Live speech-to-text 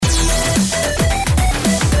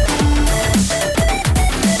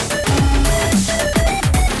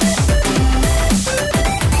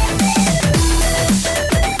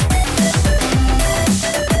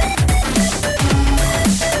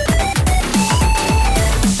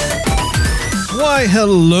Why,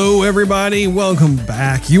 hello everybody, welcome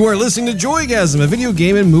back. You are listening to Joygasm, a video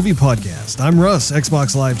game and movie podcast. I'm Russ,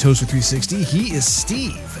 Xbox Live Toaster 360. He is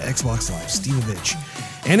Steve, Xbox Live Stevevich.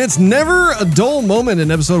 And it's never a dull moment in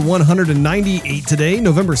episode 198 today,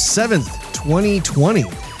 November 7th, 2020.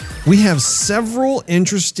 We have several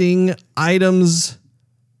interesting items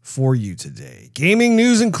for you today. Gaming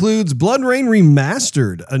news includes BloodRayne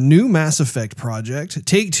Remastered, a new Mass Effect project.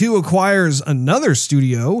 Take-Two acquires another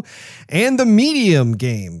studio, and the Medium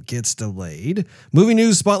game gets delayed. Movie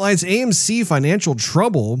news spotlights AMC financial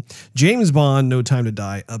trouble, James Bond No Time to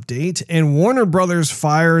Die update, and Warner Brothers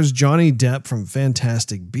fires Johnny Depp from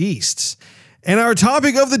Fantastic Beasts. And our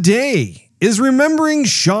topic of the day is remembering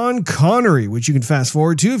Sean Connery, which you can fast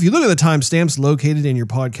forward to if you look at the timestamps located in your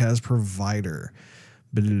podcast provider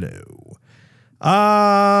below.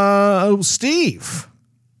 Steve,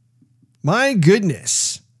 my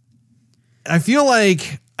goodness. I feel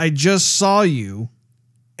like I just saw you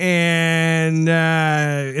and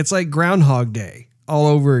it's like Groundhog Day all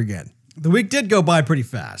over again. The week did go by pretty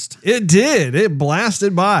fast. It did. It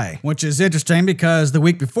blasted by. Which is interesting because the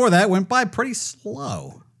week before that went by pretty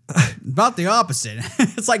slow. About the opposite.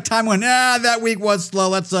 It's like time went, that week was slow.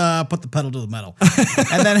 Let's put the pedal to the metal.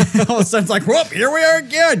 And then all of a sudden it's like, whoop, here we are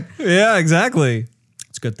again. Yeah, exactly.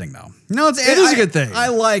 It's a good thing though. No, it is a good thing. I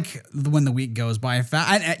like when the week goes by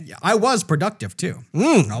fast. I was productive too.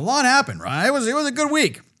 A lot happened, right? It was a good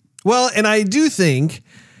week. Well, and I do think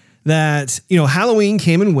that, Halloween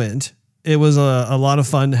came and went. It was a lot of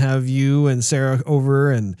fun to have you and Sarah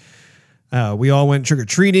over, and we all went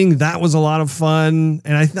trick-or-treating. That was a lot of fun.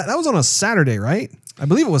 And that was on a Saturday, right? I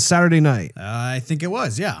believe it was Saturday night. I think it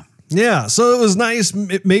was, yeah. Yeah, so it was nice.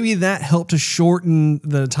 Maybe that helped to shorten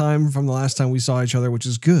the time from the last time we saw each other, which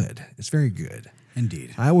is good. It's very good.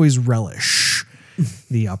 Indeed. I always relish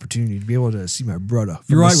the opportunity to be able to see my brother from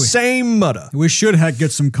You're right, the same mother. We should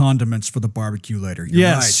get some condiments for the barbecue later. You're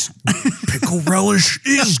right. Pickle relish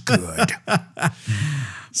is good.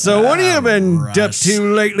 So what have you been up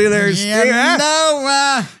to lately there, Steve?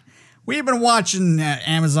 We've been watching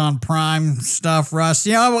Amazon Prime stuff, Russ.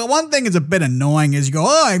 One thing is a bit annoying is you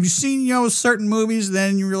go, have you seen, certain movies?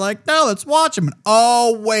 Then you're like, no, let's watch them.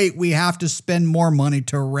 And, wait, we have to spend more money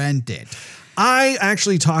to rent it. I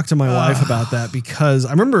actually talked to my wife about that because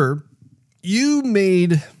I remember you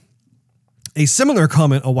made a similar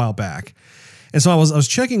comment a while back. And so I was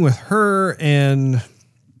checking with her, and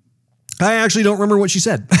I actually don't remember what she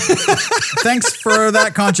said. Thanks for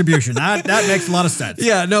that contribution. That makes a lot of sense.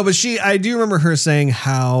 Yeah, no, but I do remember her saying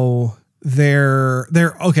how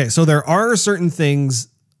so there are certain things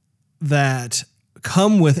that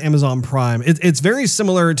come with Amazon Prime. It's very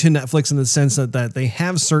similar to Netflix in the sense that they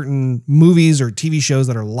have certain movies or TV shows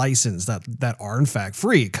that are licensed that are in fact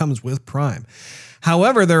free. It comes with Prime.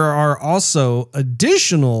 However, there are also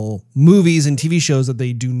additional movies and TV shows that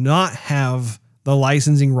they do not have the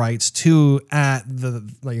licensing rights to at the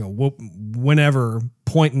whenever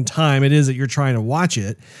point in time it is that you're trying to watch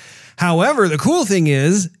it. However, the cool thing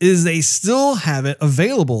is they still have it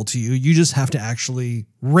available to you. You just have to actually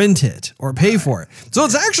rent it or pay for it. So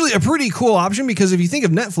it's actually a pretty cool option because if you think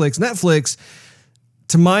of Netflix,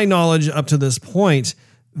 to my knowledge up to this point,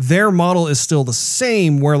 their model is still the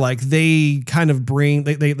same where they kind of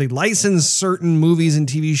they license certain movies and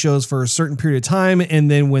TV shows for a certain period of time. And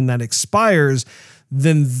then when that expires,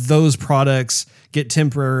 then those products get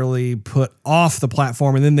temporarily put off the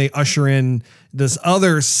platform. And then they usher in this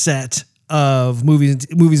other set of movies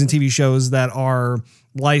and TV shows that are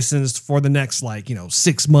licensed for the next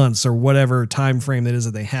 6 months or whatever time frame that is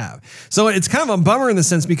that they have. So it's kind of a bummer in the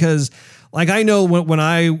sense because I know when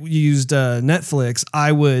I used Netflix,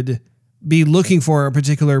 I would be looking for a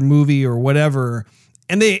particular movie or whatever,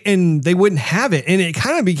 and they wouldn't have it. And it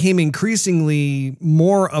kind of became increasingly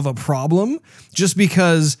more of a problem just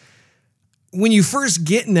because when you first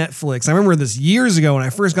get Netflix, I remember this years ago when I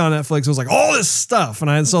first got on Netflix, it was all this stuff. And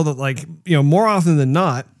I saw that more often than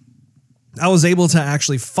not, I was able to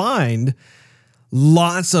actually find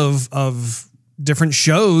lots of different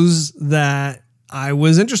shows that I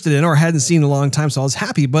was interested in or hadn't seen in a long time. So I was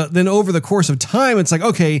happy. But then over the course of time, it's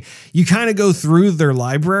okay, you kind of go through their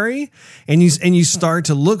library and you start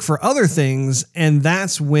to look for other things. And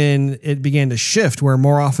that's when it began to shift where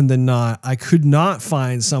more often than not, I could not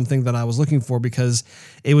find something that I was looking for because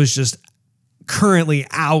it was just currently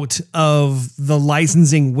out of the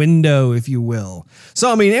licensing window, if you will.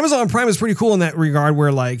 So, Amazon Prime is pretty cool in that regard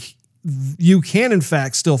where you can in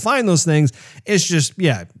fact still find those things. It's just,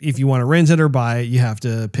 if you want to rent it or buy it, you have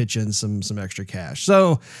to pitch in some extra cash.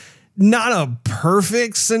 So not a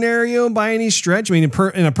perfect scenario by any stretch. I mean,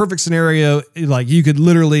 in a perfect scenario, like you could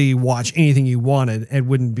literally watch anything you wanted and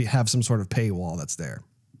wouldn't have some sort of paywall that's there.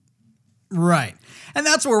 Right. And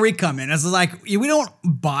that's where we come in. It's like we don't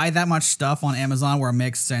buy that much stuff on Amazon where it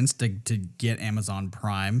makes sense to get Amazon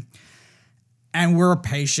Prime. And we're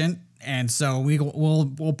patient. And so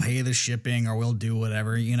we'll pay the shipping or we'll do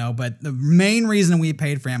whatever, But the main reason we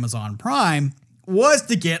paid for Amazon Prime was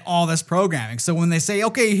to get all this programming. So when they say,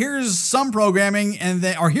 okay, here's some programming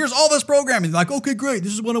or here's all this programming, they're like, okay, great,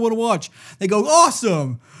 this is what I want to watch. They go,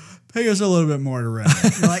 awesome. Pay us a little bit more to rent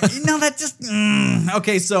it. You're like, that just,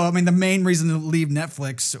 Okay, so, I mean, the main reason to leave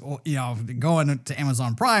Netflix, going to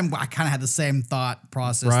Amazon Prime, I kind of had the same thought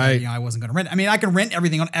process that, I wasn't going to rent. I mean, I can rent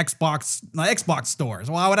everything on Xbox stores.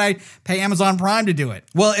 Why would I pay Amazon Prime to do it?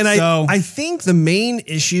 Well, and I think the main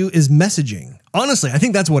issue is messaging. Honestly, I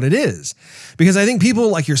think that's what it is. Because I think people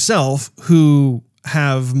like yourself who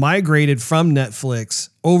have migrated from Netflix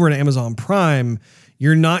over to Amazon Prime,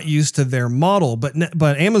 you're not used to their model, but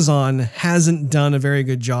Amazon hasn't done a very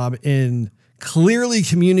good job in clearly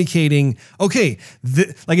communicating. Okay,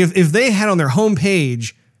 like if they had on their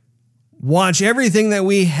homepage, watch everything that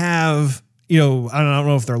we have. I don't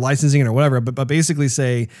know if they're licensing it or whatever, but basically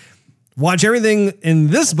say, watch everything in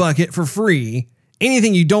this bucket for free.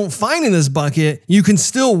 Anything you don't find in this bucket, you can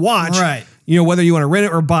still watch. Right. Whether you want to rent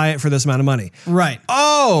it or buy it for this amount of money. Right.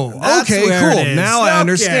 Oh, That's okay, cool. Now I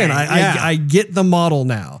understand. I I get the model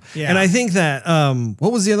now. Yeah. And I think that,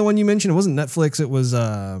 what was the other one you mentioned? It wasn't Netflix. It was,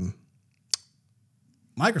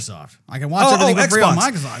 Microsoft. I can watch everything for free on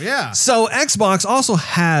Microsoft. Yeah. So Xbox also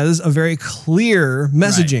has a very clear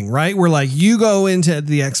messaging, right? Where like you go into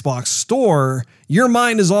the Xbox store, your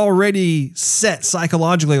mind is already set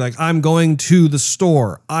psychologically. Like I'm going to the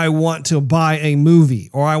store. I want to buy a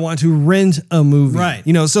movie or I want to rent a movie. Right.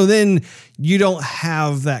 So then you don't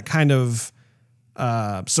have that kind of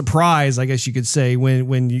surprise, I guess you could say,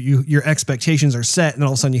 when your expectations are set and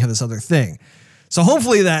all of a sudden you have this other thing. So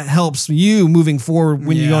hopefully that helps you moving forward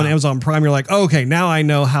when you go on Amazon Prime. You're like, oh, okay, now I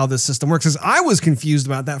know how this system works. Because I was confused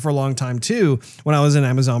about that for a long time too when I was in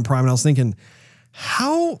Amazon Prime. And I was thinking,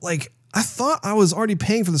 how, like, I thought I was already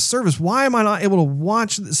paying for the service. Why am I not able to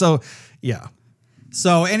watch this? So, yeah.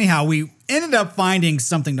 So anyhow, we ended up finding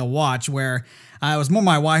something to watch where it was more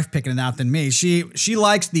my wife picking it out than me. She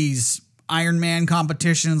likes these Iron Man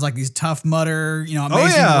competitions, like these Tough Mudder,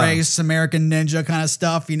 Amazing Race, American Ninja kind of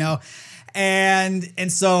stuff,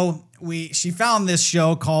 And so she found this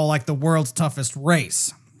show called like The World's Toughest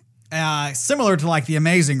Race, similar to like The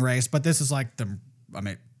Amazing Race, but this is like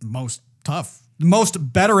most toughest.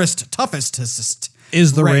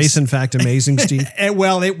 Is the race in fact amazing, Steve?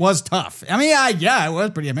 Well, it was tough. I mean, it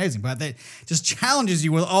was pretty amazing, but it just challenges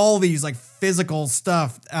you with all these like physical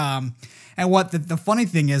stuff. And what the funny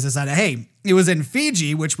thing is that, hey, it was in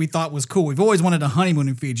Fiji, which we thought was cool. We've always wanted a honeymoon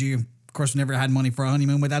in Fiji. Of course, we never had money for a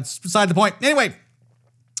honeymoon, but that's beside the point. Anyway,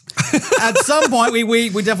 at some point, we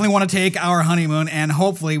definitely want to take our honeymoon, and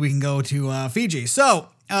hopefully we can go to Fiji. So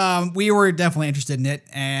we were definitely interested in it,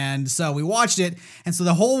 and so we watched it. And so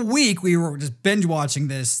the whole week, we were just binge watching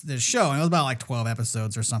this show, and it was about like 12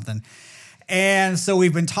 episodes or something. And so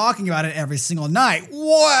we've been talking about it every single night.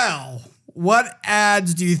 Well, what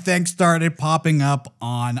ads do you think started popping up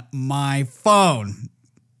on my phone?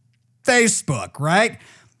 Facebook, right?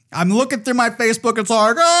 I'm looking through my Facebook. It's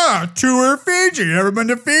like, tour Fiji. You ever been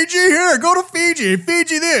to Fiji? Here, go to Fiji.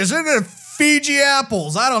 Fiji this. And then Fiji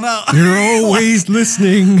apples. I don't know. You're always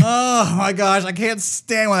listening. Oh my gosh. I can't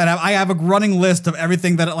stand when that happens. I have a running list of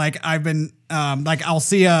everything that I've been, I'll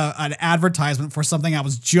see an advertisement for something I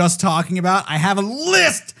was just talking about. I have a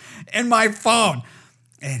list in my phone.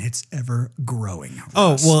 And it's ever growing.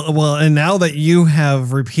 Oh, well, and now that you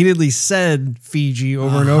have repeatedly said Fiji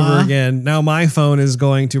over and over again, now my phone is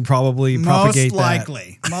going to probably propagate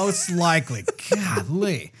that. Most likely.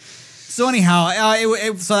 Golly. So anyhow,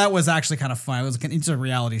 so that was actually kind of fun. It's a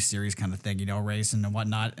reality series kind of thing, race and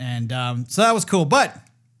whatnot. And so that was cool. But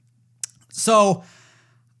so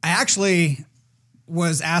I actually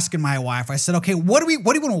was asking my wife, I said, okay, what do you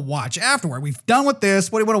want to watch afterward? We've done with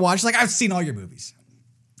this. What do you want to watch? She's like, I've seen all your movies.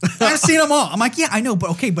 I've seen them all. I'm like, yeah, I know,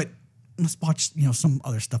 but let's watch, some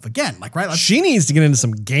other stuff again. Like, right? She needs to get into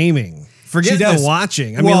some gaming. Forget the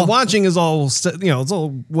watching. I mean, watching is all, it's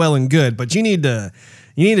all well and good, but you need to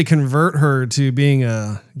convert her to being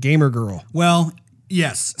a gamer girl. Well,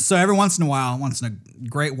 yes. So every once in a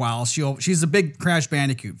great while, she's a big Crash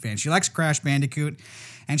Bandicoot fan. She likes Crash Bandicoot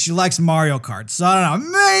and she likes Mario Kart. So I don't know,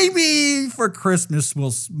 maybe for Christmas,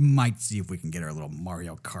 might see if we can get her a little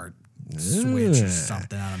Mario Kart Switch or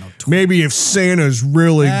something. I don't know. Maybe if Santa's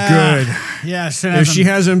really good. Yeah, If she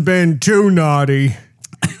hasn't been too naughty.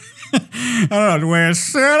 I don't know. Do we have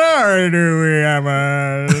Santa or do we have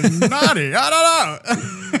a naughty? I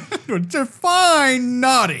don't know. Define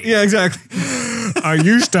naughty. Yeah, exactly. I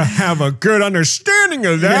used to have a good understanding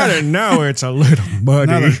of that, and now it's a little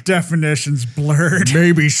muddy. Now the definition's blurred.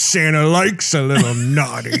 Maybe Santa likes a little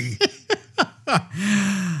naughty.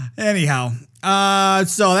 Anyhow,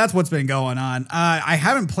 so that's what's been going on. I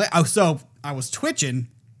haven't played. Oh, so I was twitching.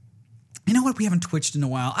 You know what? We haven't twitched in a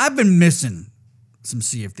while. I've been missing some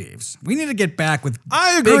Sea of Thieves. We need to get back with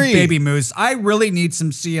I agree. Big Baby Moose. I really need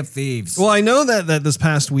some Sea of Thieves. Well, I know that this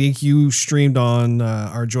past week you streamed on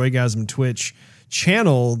our Joygasm Twitch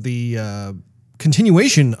channel the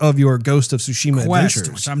continuation of your Ghost of Tsushima Quest,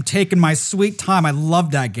 adventures. which I'm taking my sweet time. I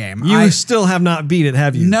love that game. You still have not beat it,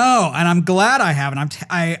 have you? No, and I'm glad I haven't.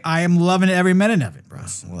 I am loving every minute of it, bro.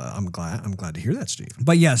 Well, I'm glad to hear that, Steve.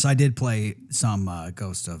 But yes, I did play some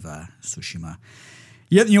Ghost of Tsushima.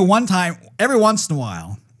 Yeah, you know, one time, every once in a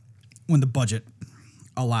while, when the budget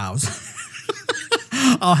allows,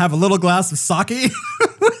 I'll have a little glass of sake.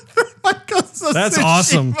 That's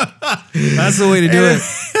awesome. That's the way to do it.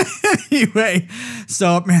 Anyway,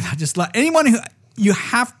 so man, I just like anyone who you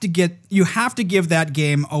have to give that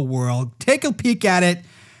game a whirl. Take a peek at it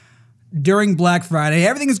during Black Friday.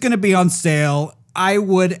 Everything is going to be on sale. I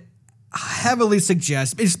would heavily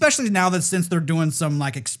suggest, especially now that since they're doing some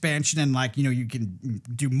like expansion and like, you know, you can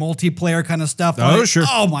do multiplayer kind of stuff. Oh, sure.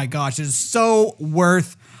 Oh my gosh, it's so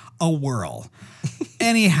worth a whirl.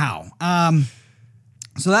 Anyhow,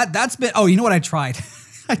 so that's been, oh, you know what I tried?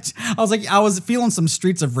 I was feeling some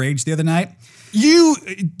Streets of Rage the other night.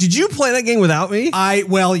 Did you play that game without me?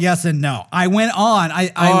 Well, yes and no. I went on.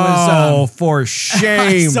 I was for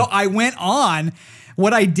shame. So I went on.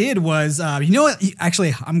 What I did was, you know what?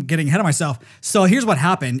 Actually, I'm getting ahead of myself. So here's what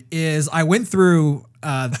happened: is I went through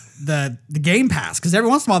the Game Pass because every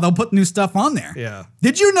once in a while they'll put new stuff on there. Yeah.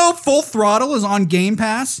 Did you know Full Throttle is on Game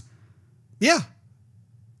Pass? Yeah.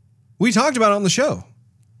 We talked about it on the show.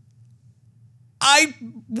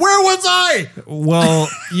 Where was I? Well,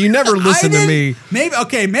 you never listened to me. Maybe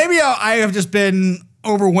I have just been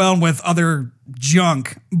overwhelmed with other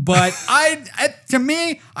junk, but to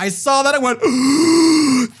me, I saw that I went,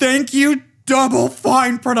 thank you, Double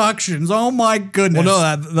Fine Productions. Oh my goodness.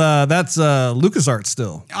 Well, no, that's LucasArts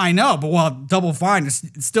still. I know, but Double Fine is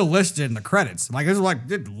still listed in the credits. Like, it's like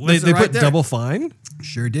They right put there. Double Fine?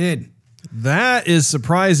 Sure did. That is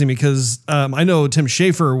surprising because I know Tim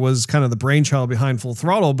Schafer was kind of the brainchild behind Full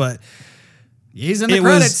Throttle, but he's in the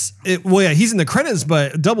credits. He's in the credits,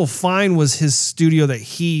 but Double Fine was his studio that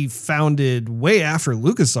he founded way after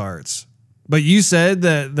LucasArts. But you said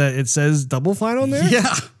that it says Double Fine on there?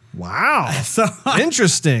 Yeah. Wow. So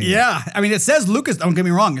interesting. Yeah. I mean, it says Lucas. Don't get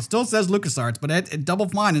me wrong. It still says LucasArts, but Double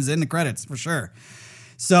Fine is in the credits for sure.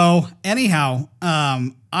 So anyhow,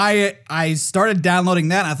 I started downloading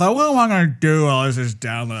that. And I thought, well, what am I going to do while I was just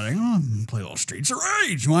downloading? Oh, I'm gonna play a little Streets of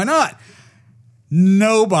Rage. Why not?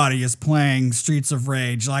 Nobody is playing Streets of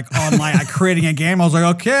Rage like online, like creating a game. I was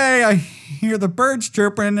like, okay, I hear the birds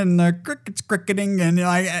chirping and the crickets cricketing, and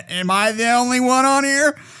like, am I the only one on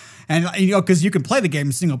here? And you know, because you can play the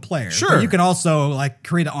game single player. Sure. But you can also like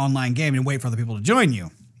create an online game and wait for other people to join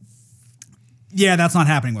you. Yeah, that's not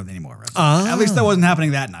happening with anymore. At least that wasn't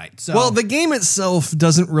happening that night. So. Well, the game itself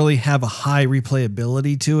doesn't really have a high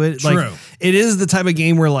replayability to it. True. Like, it is the type of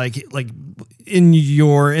game where, like in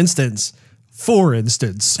your instance, for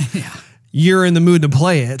instance, you're in the mood to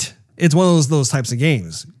play it. It's one of those types of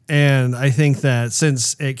games. And I think that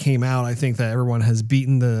since it came out, I think that everyone has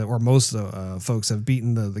beaten most folks have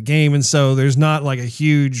beaten the game. And so there's not like a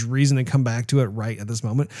huge reason to come back to it right at this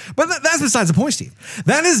moment. But that's besides the point, Steve.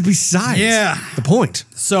 That is besides the point.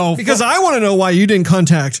 So because I want to know why you didn't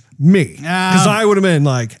contact me. Because I would have been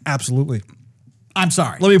like, absolutely. I'm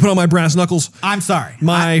sorry. Let me put on my brass knuckles. I'm sorry.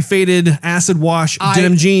 My faded acid wash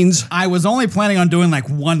denim jeans. I was only planning on doing like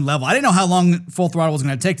one level. I didn't know how long Full Throttle was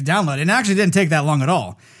going to take to download. It actually didn't take that long at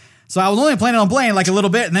all. So I was only planning on playing like a little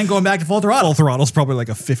bit and then going back to Full Throttle. Full Throttle's probably like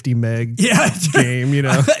a 50 meg game, you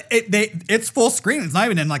know. It's full screen. It's not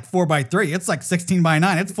even in like 4:3. It's like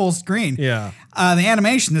 16:9. It's full screen. Yeah. The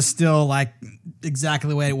animation is still like exactly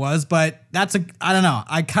the way it was, but I don't know.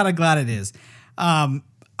 I'm kind of glad it is.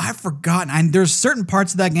 I've forgotten. And there's certain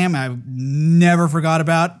parts of that game I've never forgot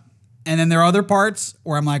about. And then there are other parts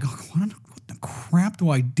where I'm like, what the crap do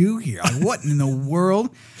I do here? Like, what in the world?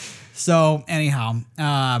 So anyhow,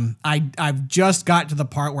 I've just got to the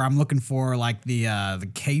part where I'm looking for like the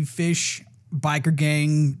cavefish biker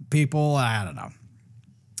gang people. I don't know,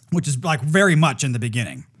 which is like very much in the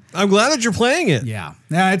beginning. I'm glad that you're playing it. Yeah,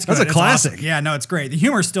 it's That's good. a classic. Awesome. Yeah, no, it's great. The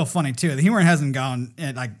humor's still funny too. The humor hasn't gone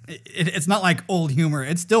it's not like old humor.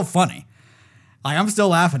 It's still funny. Like I'm still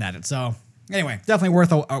laughing at it. So anyway, definitely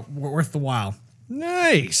worth the while.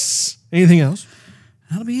 Nice. Anything else?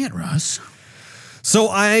 That'll be it, Russ. So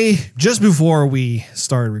I, just before we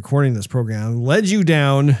started recording this program, led you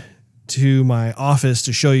down to my office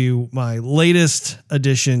to show you my latest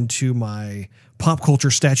addition to my pop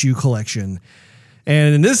culture statue collection.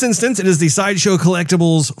 And in this instance, it is the Sideshow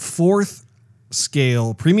Collectibles 4th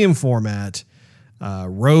scale premium format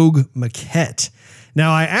Rogue maquette.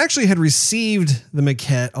 Now, I actually had received the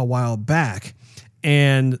maquette a while back,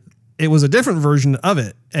 and it was a different version of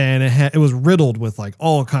it, and it was riddled with like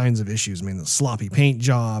all kinds of issues. I mean, the sloppy paint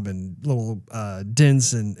job and little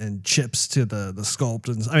dents and chips to the sculpt,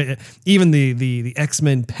 and I mean, even the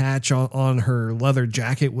X-Men patch on her leather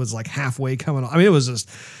jacket was like halfway coming off. I mean, it was just,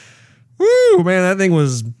 woo, man, that thing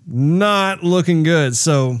was not looking good.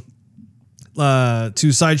 So,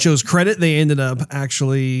 to Sideshow's credit, they ended up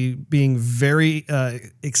actually being very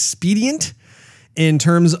expedient in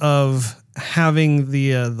terms of having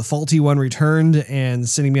the faulty one returned and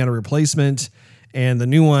sending me out a replacement, and the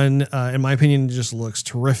new one, in my opinion, just looks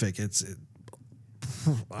terrific. It's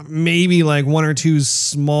maybe like one or two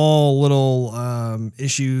small little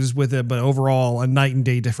issues with it, but overall a night and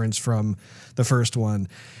day difference from the first one.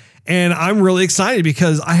 And I'm really excited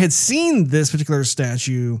because I had seen this particular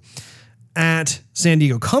statue at San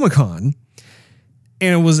Diego Comic-Con,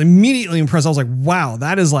 and was immediately impressed. I was like, wow,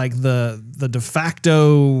 that is like the de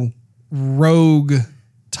facto Rogue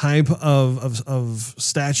type of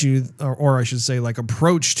statue, or I should say like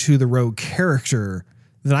approach to the Rogue character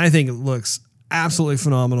that I think it looks absolutely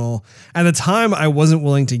phenomenal. At the time, I wasn't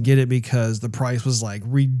willing to get it because the price was like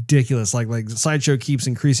ridiculous. Like Sideshow keeps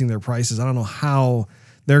increasing their prices. I don't know how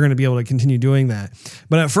they're going to be able to continue doing that.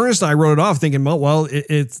 But at first I wrote it off thinking, well,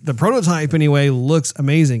 it's the prototype anyway, looks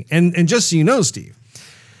amazing. And just so you know, Steve,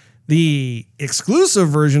 the exclusive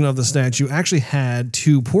version of the statue actually had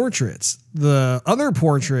two portraits. The other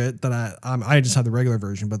portrait that I just had the regular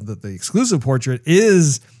version, but the exclusive portrait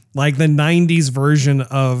is like the 90s version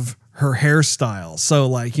of her hairstyle. So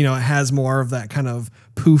like, you know, it has more of that kind of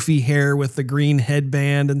poofy hair with the green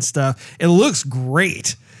headband and stuff. It looks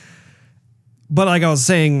great. But like I was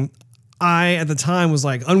saying, I at the time was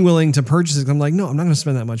like unwilling to purchase it. I'm like, no, I'm not going to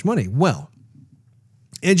spend that much money. Well,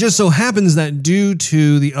 it just so happens that due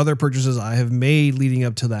to the other purchases I have made leading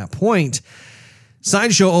up to that point,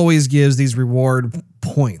 Sideshow always gives these reward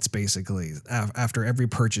points basically after every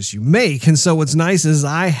purchase you make. And so what's nice is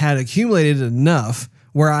I had accumulated enough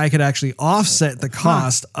where I could actually offset the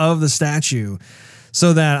cost of the statue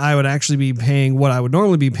so that I would actually be paying what I would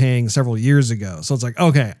normally be paying several years ago. So it's like,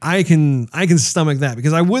 okay, I can stomach that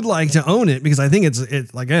because I would like to own it because I think it's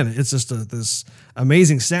just this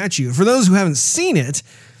amazing statue. For those who haven't seen it,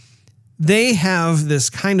 they have this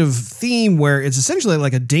kind of theme where it's essentially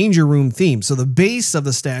like a danger room theme. So the base of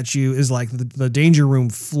the statue is like the danger room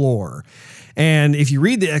floor. And if you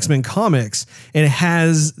read the X-Men comics, it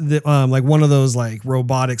has like one of those like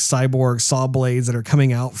robotic cyborg saw blades that are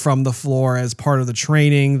coming out from the floor as part of the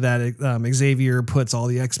training that Xavier puts all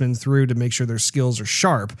the X-Men through to make sure their skills are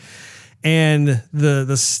sharp. And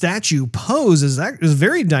the statue pose is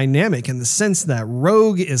very dynamic in the sense that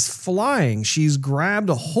Rogue is flying. She's grabbed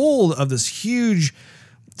a hold of this huge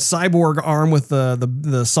cyborg arm with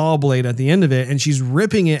the saw blade at the end of it, and she's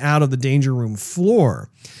ripping it out of the danger room floor.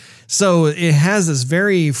 So it has this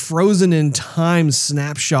very frozen in time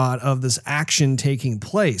snapshot of this action taking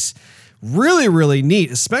place. Really, really neat,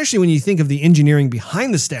 especially when you think of the engineering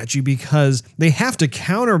behind the statue, because they have to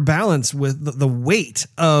counterbalance with the weight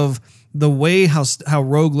of the way how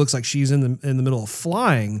Rogue looks like she's in the middle of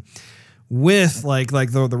flying with like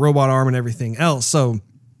the robot arm and everything else. So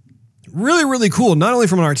really, really cool, not only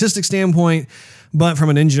from an artistic standpoint, but from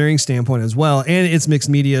an engineering standpoint as well. And it's mixed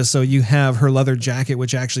media. So you have her leather jacket,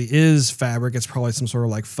 which actually is fabric. It's probably some sort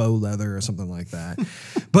of like faux leather or something like that.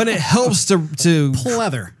 But it helps to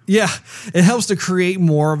pleather. Yeah. It helps to create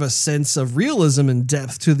more of a sense of realism and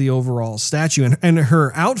depth to the overall statue. And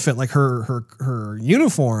her outfit, like her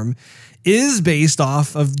uniform, is based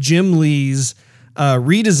off of Jim Lee's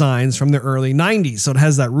redesigns from the early 90s. So it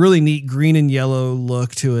has that really neat green and yellow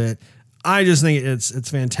look to it. I just think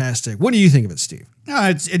it's fantastic. What do you think of it, Steve?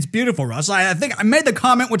 It's beautiful, Russ. I think I made the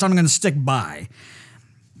comment, which I'm going to stick by.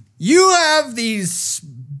 You have these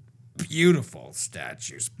beautiful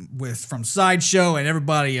statues from Sideshow and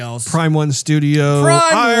everybody else. Prime One Studio,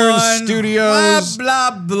 Iron Studios,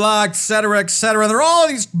 blah, blah, blah, et cetera, et cetera. They're all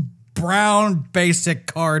these brown basic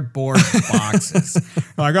cardboard boxes.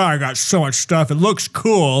 Like, oh, I got so much stuff. It looks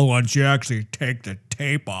cool once you actually take the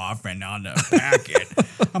tape off and unpack it.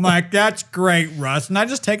 I'm like, that's great, Russ. And I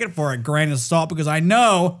just take it for a grain of salt because I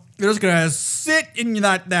know they're just going to sit in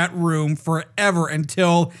that room forever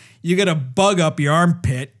until you get a bug up your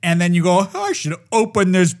armpit, and then you go, oh, I should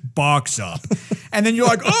open this box up. And then you're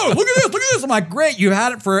like, oh, look at this. I'm like, great, you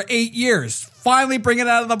had it for 8 years. Finally bring it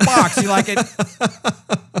out of the box. You like it.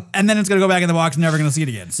 And then it's going to go back in the box and never going to see it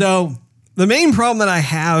again. So the main problem that I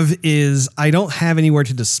have is I don't have anywhere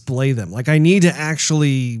to display them. Like, I need to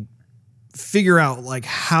actually figure out like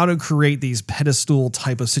how to create these pedestal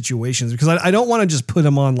type of situations, because I don't want to just put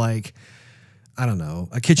them on like, I don't know,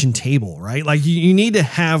 a kitchen table, right? Like you need to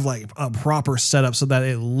have like a proper setup so that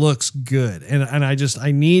it looks good. And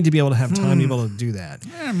I need to be able to have time to be able to do that.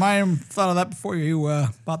 I might have thought of that before you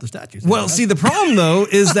bought the statues. Well, see, the problem though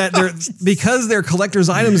is that because they're collector's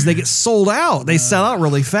items, they get sold out. They sell out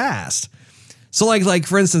really fast. So like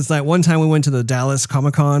for instance, that one time we went to the Dallas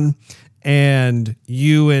Comic-Con, and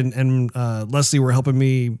you and Leslie were helping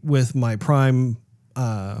me with my Prime,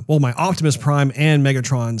 my Optimus Prime and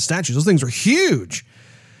Megatron statues. Those things are huge.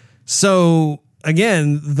 So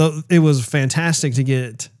again, it was fantastic to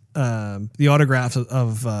get the autographs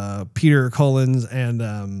of Peter Collins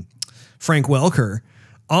and Frank Welker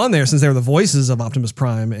on there, since they were the voices of Optimus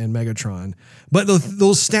Prime and Megatron. But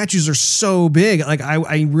those statues are so big. Like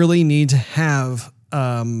I really need to have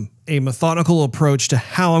a methodical approach to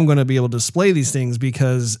how I'm going to be able to display these things,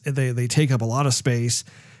 because they take up a lot of space.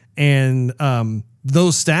 And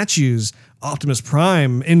those statues, Optimus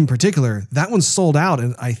Prime in particular, that one's sold out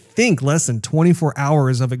in I think less than 24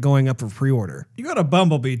 hours of it going up for pre-order. You got a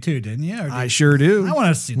Bumblebee too, didn't you? I sure do. I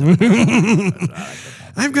want to see them.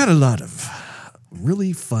 I've got a lot of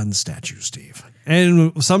really fun statues, Steve.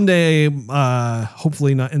 And someday,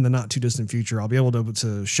 hopefully not in the not too distant future, I'll be able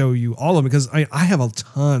to show you all of them, because I have a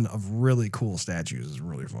ton of really cool statues. It's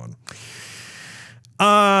really fun.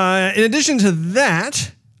 In addition to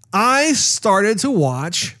that, I started to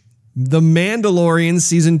watch The Mandalorian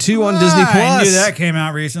Season 2 on Disney+. I knew that came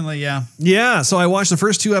out recently, yeah. Yeah, so I watched the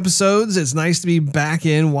first 2 episodes. It's nice to be back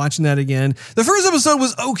in watching that again. The first episode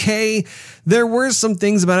was okay. There were some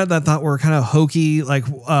things about it that I thought were kind of hokey, like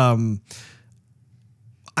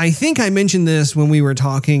I think I mentioned this when we were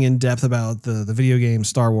talking in depth about the video game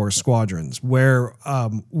Star Wars Squadrons, where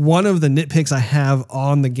one of the nitpicks I have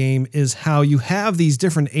on the game is how you have these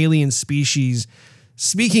different alien species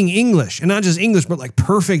speaking English, and not just English, but like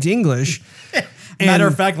perfect English. Matter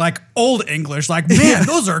of fact, like old English, like, man,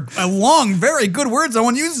 those are long, very good words. I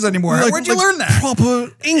won't use this anymore. Where'd you learn that?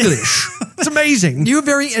 Proper English. It's amazing. You're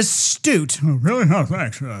very astute. Oh, really? Oh,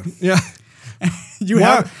 thanks. Yeah.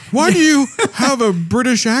 Why do you have a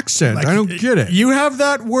British accent? I don't get it. You have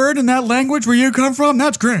that word in that language where you come from?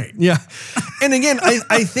 That's great. Yeah. And again,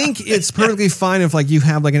 I think it's perfectly fine if like you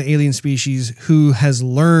have like an alien species who has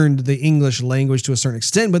learned the English language to a certain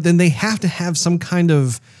extent, but then they have to have some kind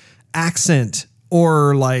of accent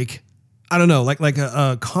or like, I don't know, like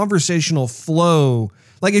a conversational flow.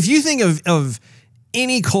 Like if you think of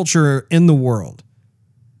any culture in the world,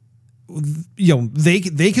 you know, they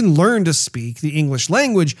can learn to speak the English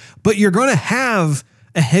language, but you're going to have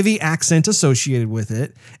a heavy accent associated with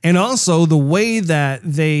it. And also the way that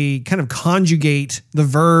they kind of conjugate the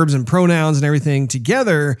verbs and pronouns and everything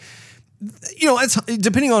together, you know, it's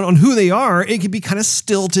depending on who they are, it could be kind of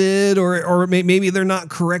stilted or maybe they're not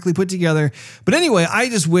correctly put together. But anyway, I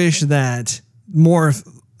just wish that more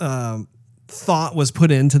thought was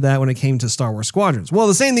put into that when it came to Star Wars Squadrons. Well,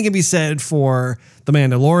 the same thing can be said for The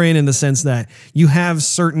Mandalorian, in the sense that you have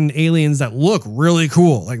certain aliens that look really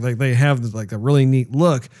cool. Like they have like a really neat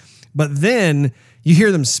look, but then you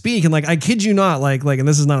hear them speak and like, I kid you not, like, and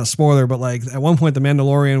this is not a spoiler, but like at one point the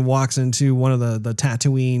Mandalorian walks into one of the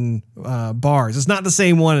Tatooine bars. It's not the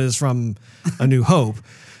same one as from A New Hope.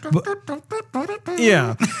 But,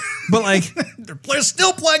 yeah, but like they're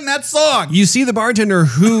still playing that song. You see the bartender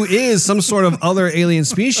who is some sort of other alien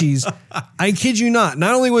species. I kid you not.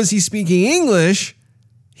 Not only was he speaking English,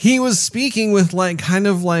 he was speaking with like kind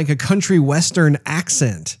of like a country western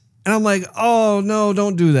accent. And I'm like, oh no,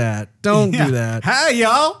 don't do that. Don't do that. Hey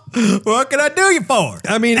y'all, what can I do you for?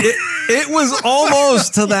 I mean, it was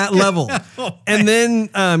almost to that level. And then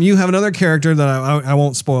you have another character that I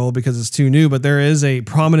won't spoil because it's too new, but there is a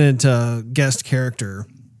prominent guest character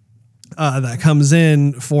that comes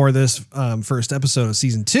in for this first episode of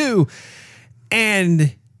season 2.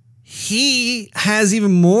 And he has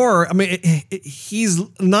even more. I mean, he's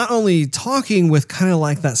not only talking with kind of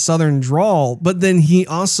like that Southern drawl, but then he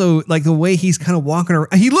also, like the way he's kind of walking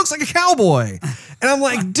around, he looks like a cowboy. And I'm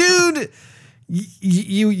like, dude,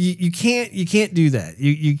 you can't do that.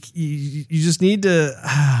 You just need to.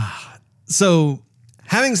 So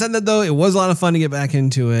having said that, though, it was a lot of fun to get back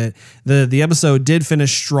into it. The episode did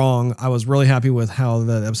finish strong. I was really happy with how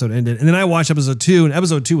the episode ended. And then I watched episode 2, and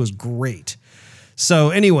episode 2 was great.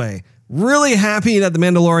 So anyway, really happy that The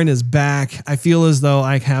Mandalorian is back. I feel as though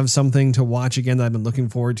I have something to watch again that I've been looking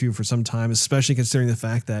forward to for some time, especially considering the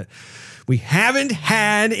fact that we haven't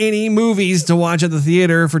had any movies to watch at the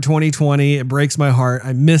theater for 2020. It breaks my heart.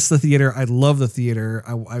 I miss the theater. I love the theater.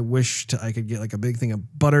 I wish I could get like a big thing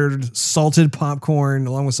of buttered, salted popcorn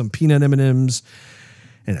along with some peanut M&Ms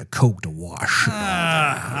and a Coke to wash.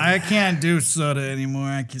 I can't do soda anymore.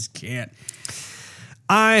 I just can't.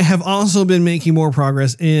 I have also been making more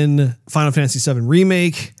progress in Final Fantasy VII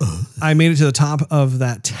Remake. I made it to the top of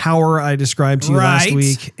that tower I described to you last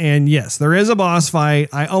week. And yes, there is a boss fight.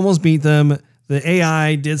 I almost beat them. The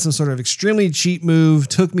AI did some sort of extremely cheap move,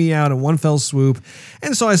 took me out in one fell swoop,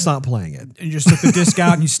 and so I stopped playing it. And you just took the disc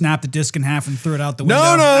out and you snapped the disc in half and threw it out the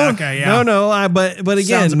window? No. Okay, yeah. No. But again,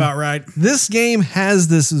 sounds about right. This game has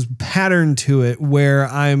this pattern to it where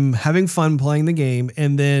I'm having fun playing the game,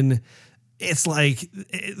 and then it's like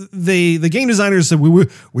the game designers said,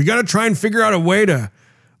 we got to try and figure out a way to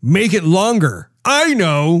make it longer. I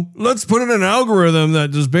know. Let's put in an algorithm that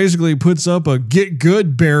just basically puts up a get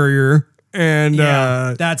good barrier. And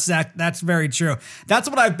that's very true. That's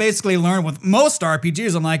what I've basically learned with most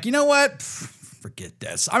RPGs. I'm like, you know what? Forget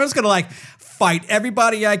this. I'm just going to like fight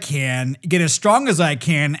everybody I can, get as strong as I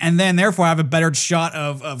can, and then therefore have a better shot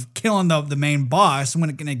of killing the main boss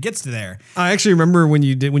when it gets to there. I actually remember when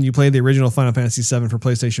you played the original Final Fantasy VII for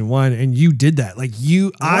PlayStation 1 and you did that. Like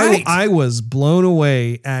Right. I was blown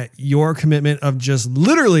away at your commitment of just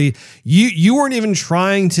literally you weren't even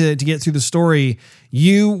trying to get through the story.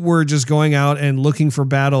 You were just going out and looking for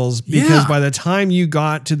battles because by the time you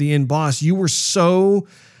got to the end boss, you were so,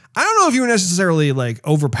 I don't know if you were necessarily like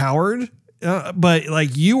overpowered, but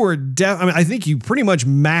like you were I mean, I think you pretty much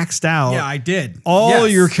maxed out. Yeah, I did. All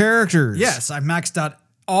your characters. Yes, I maxed out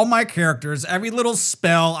all my characters, every little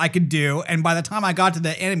spell I could do. And by the time I got to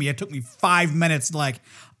the enemy, it took me 5 minutes to like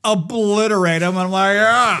obliterate him. And I'm like,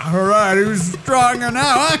 all right, who's stronger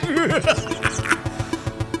now?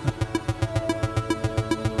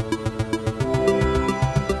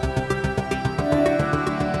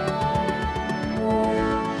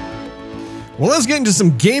 Well, let's get into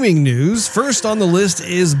some gaming news. First on the list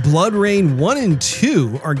is Blood Rain 1 and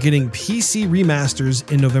 2 are getting PC remasters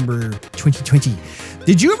in November 2020.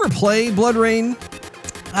 Did you ever play Blood Rain?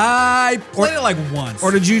 I played it like once.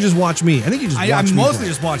 Or did you just watch me? I think you just watched me. I mostly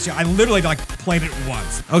just watched it. I literally like played it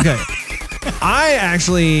once. Okay. I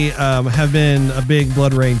actually have been a big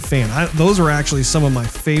Blood Rain fan. Those were actually some of my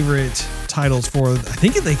favorite titles I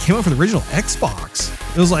think they came out for the original Xbox.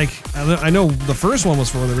 It was like, I know the first one was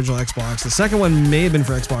for the original Xbox. The second one may have been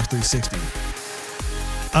for Xbox 360.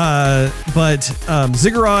 But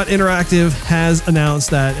Ziggurat Interactive has announced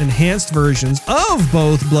that enhanced versions of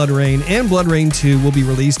both Blood Rain and Blood Rain 2 will be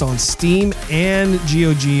released on Steam and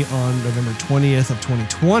GOG on November 20th of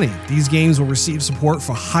 2020. These games will receive support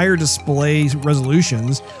for higher display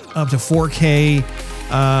resolutions, up to 4K,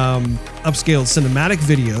 upscaled cinematic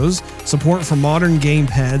videos, support for modern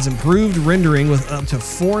gamepads, improved rendering with up to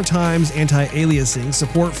 4 times anti-aliasing,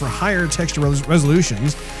 support for higher texture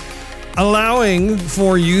resolutions, allowing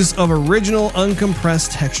for use of original uncompressed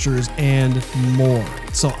textures and more.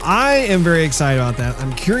 So I am very excited about that.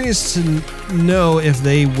 I'm curious to know if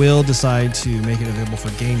they will decide to make it available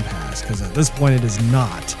for Game Pass, because at this point it is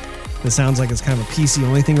not. It sounds like it's kind of a PC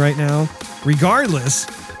only thing right now. Regardless,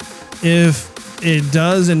 if it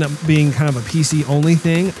does end up being kind of a PC only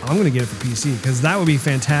thing, I'm going to get it for PC, because that would be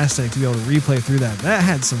fantastic to be able to replay through that. That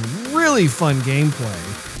had some really fun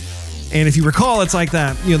gameplay. And if you recall, it's like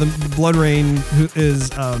that, you know, the Blood Rain, who is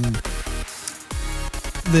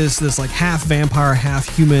this like half vampire, half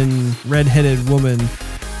human, red-headed woman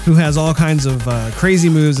who has all kinds of crazy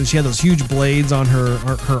moves, and she had those huge blades on her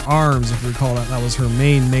arms. If you recall, that was her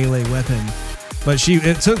main melee weapon. But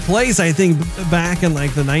it took place, I think, back in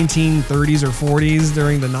like the 1930s or 40s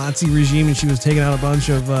during the Nazi regime, and she was taking out a bunch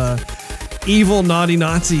of evil, naughty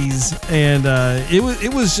Nazis, and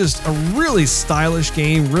it was just a really stylish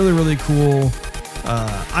game, really, really cool.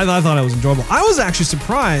 I thought it was enjoyable. I was actually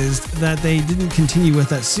surprised that they didn't continue with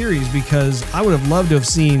that series, because I would have loved to have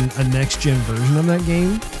seen a next-gen version of that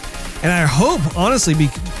game. And I hope, honestly,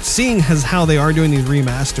 seeing as how they are doing these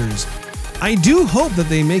remasters, I do hope that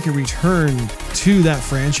they make a return to that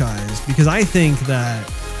franchise, because I think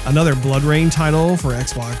that another Blood Rain title for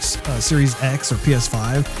Xbox Series X or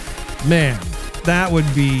PS5, man, that would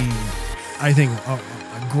be, I think, a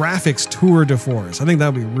graphics tour de force. I think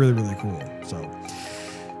that would be really, really cool. So,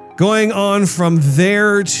 going on from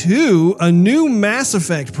there to a new Mass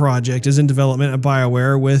Effect project is in development at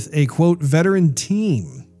BioWare with a, quote, veteran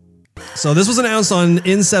team. So this was announced on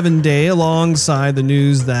N7 Day alongside the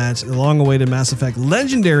news that the long-awaited Mass Effect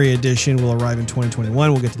Legendary Edition will arrive in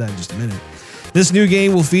 2021. We'll get to that in just a minute. This new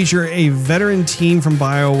game will feature a veteran team from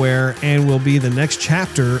BioWare and will be the next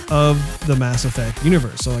chapter of the Mass Effect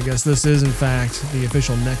universe. So I guess this is, in fact, the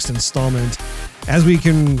official next installment. As we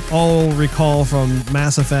can all recall from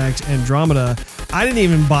Mass Effect Andromeda, I didn't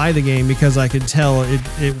even buy the game because I could tell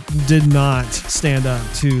it did not stand up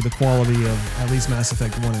to the quality of at least Mass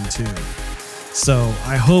Effect 1 and 2. So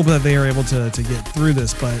I hope that they are able to get through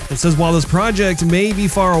this. But it says, while this project may be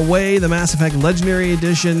far away, the Mass Effect Legendary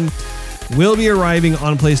Edition will be arriving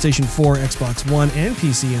on PlayStation 4, Xbox One, and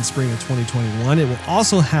PC in spring of 2021. It will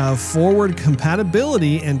also have forward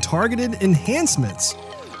compatibility and targeted enhancements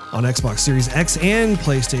on Xbox Series X and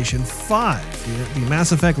PlayStation 5. The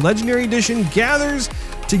Mass Effect Legendary Edition gathers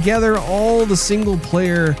together all the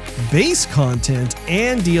single-player base content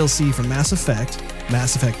and DLC from Mass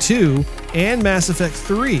Effect 2, and Mass Effect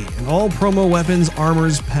 3, and all promo weapons,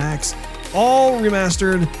 armors, packs, all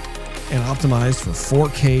remastered and optimized for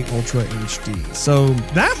 4K Ultra HD. So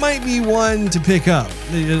that might be one to pick up.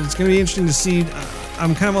 It's going to be interesting to see.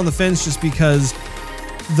 I'm kind of on the fence just because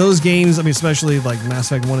those games, I mean, especially like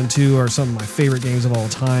Mass Effect 1 and 2 are some of my favorite games of all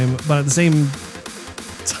time. But at the same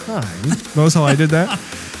time, notice how I did that?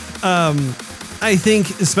 I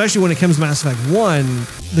think, especially when it comes to Mass Effect 1,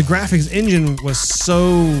 the graphics engine was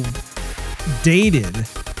so dated,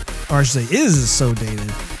 or I should say is so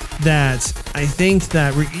dated, that I think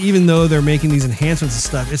that even though they're making these enhancements and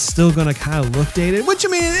stuff, it's still going to kind of look dated, which, I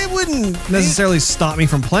mean, it wouldn't necessarily stop me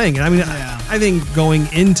from playing it. I mean, yeah. I think going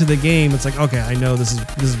into the game, it's like, okay, I know this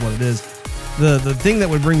is what it is. The thing that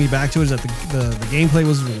would bring me back to it is that the gameplay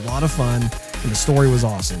was a lot of fun and the story was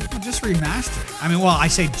awesome. Well, just remaster it. I mean, well, I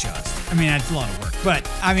say just. I mean, that's a lot of work. But,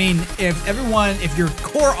 I mean, if your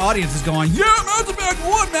core audience is going, yeah, Mass Effect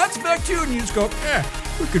 1, Mass Effect 2, and you just go, yeah,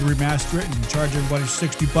 we could remaster it and charge everybody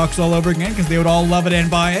 $60 all over again because they would all love it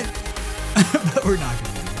and buy it. But we're not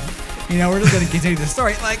going to do that. You know, we're just going to continue the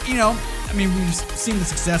story. Like, you know, I mean, we've seen the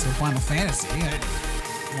success of Final Fantasy.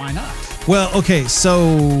 Why not? Well, okay, so,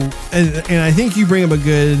 and I think you bring up a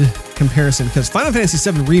good comparison because Final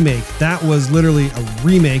Fantasy VII Remake, that was literally a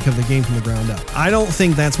remake of the game from the ground up. I don't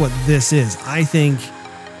think that's what this is. I think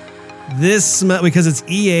this because it's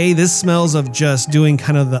EA, this smells of just doing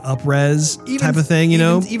kind of the up-res type of thing, you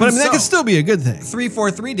know? But I mean, that could still be a good thing.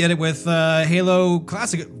 343 did it with Halo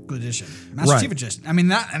Classic Edition, Master Chief Edition. I mean,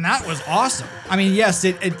 that was awesome. I mean, yes,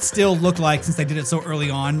 it still looked like, since they did it so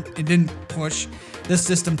early on, it didn't push the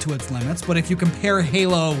system to its limits. But if you compare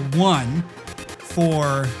Halo 1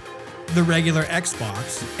 for the regular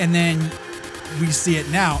Xbox, and then we see it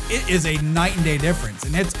now, it is a night and day difference,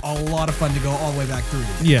 and it's a lot of fun to go all the way back through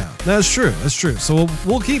to. Yeah, that's true. That's true. So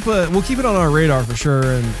we'll keep it on our radar for sure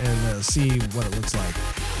and see what it looks like.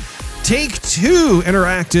 Take-Two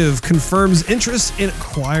Interactive confirms interest in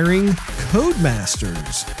acquiring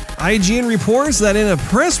Codemasters. IGN reports that in a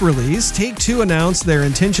press release, Take-Two announced their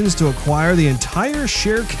intentions to acquire the entire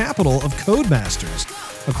share capital of Codemasters.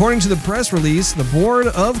 According to the press release, the board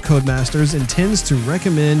of Codemasters intends to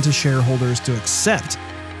recommend to shareholders to accept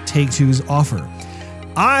Take-Two's offer.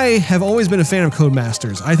 I have always been a fan of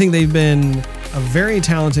Codemasters. I think they've been a very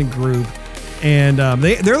talented group, and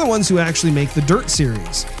they're the ones who actually make the Dirt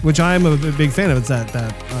series, which I'm a big fan of. It's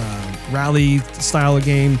that rally style of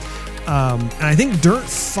game. And I think Dirt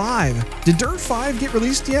 5, did Dirt 5 get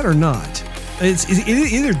released yet or not? It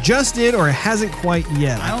either just did or it hasn't quite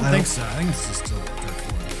yet. I don't think so. I think it's just still Dirt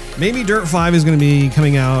 4. Maybe Dirt 5 is going to be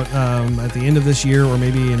coming out at the end of this year or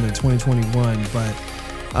maybe into 2021.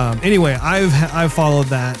 But anyway, I've followed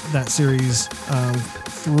that series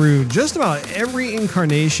through just about every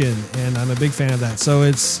incarnation, and I'm a big fan of that. So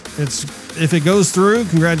it's if it goes through,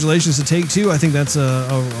 congratulations to Take-Two. I think that's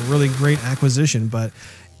a really great acquisition, but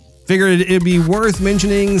figured it'd be worth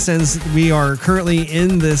mentioning since we are currently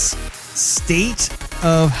in this state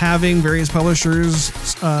of having various publishers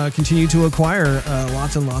continue to acquire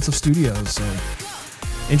lots and lots of studios. So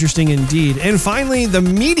interesting indeed. And finally, The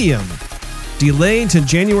Medium delayed to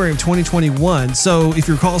January of 2021. So if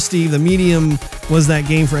you recall, Steve, The Medium was that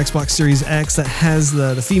game for Xbox Series X that has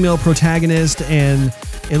the female protagonist, and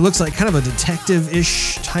it looks like kind of a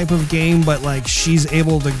detective-ish type of game, but like she's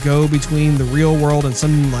able to go between the real world and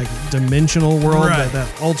some like dimensional world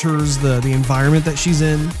that alters the environment that she's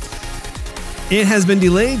in. It has been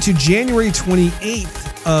delayed to January 28th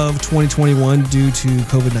of 2021 due to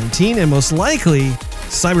COVID-19, and most likely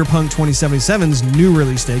Cyberpunk 2077's new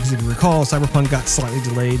release date, because if you recall, Cyberpunk got slightly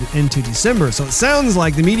delayed into December. So it sounds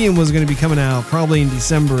like The Medium was going to be coming out probably in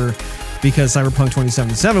December because Cyberpunk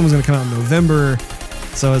 2077 was going to come out in November.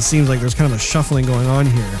 So it seems like there's kind of a shuffling going on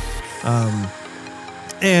here.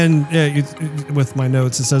 With my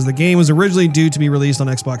notes, it says the game was originally due to be released on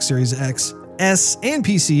Xbox Series X, S, and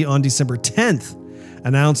PC on December 10th.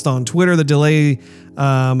 Announced on Twitter, the delay,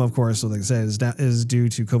 of course, like I said, is due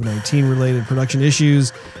to COVID-19 related production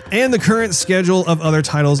issues and the current schedule of other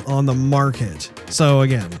titles on the market. So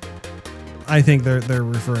again, I think they're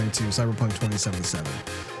referring to Cyberpunk 2077.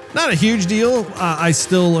 Not a huge deal. I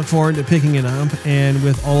still look forward to picking it up, and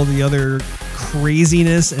with all of the other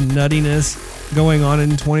craziness and nuttiness going on in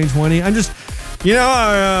 2020, I'm just,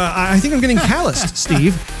 I think I'm getting calloused,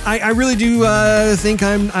 Steve. I really do think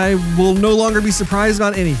I will no longer be surprised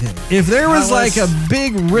about anything. If there was like a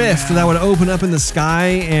big rift that would open up in the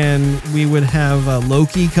sky and we would have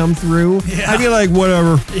Loki come through, I'd be like,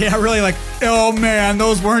 whatever. Yeah, really like, oh man,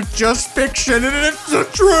 those weren't just fiction, and it's the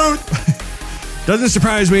truth. Doesn't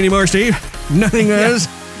surprise me anymore, Steve. Nothing does.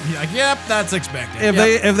 Like, yep, that's expected.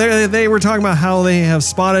 If they were talking about how they have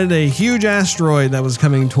spotted a huge asteroid that was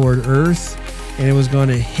coming toward Earth, and it was going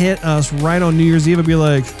to hit us right on New Year's Eve, I'd be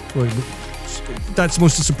like, wait, that's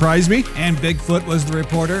supposed to surprise me? And Bigfoot was the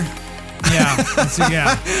reporter.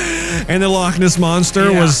 Yeah. And the Loch Ness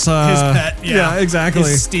Monster was his pet. Yeah, exactly.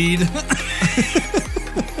 His steed.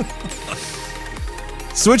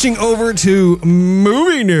 Switching over to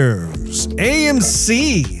movie news.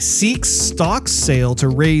 AMC seeks stock sale to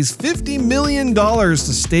raise $50 million to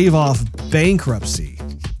stave off bankruptcy.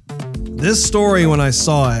 This story, when I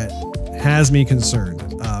saw it, has me concerned.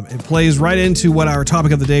 It plays right into what our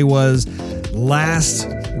topic of the day was last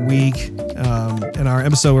week in our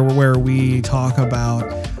episode where we talk about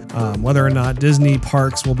whether or not Disney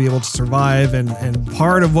parks will be able to survive. And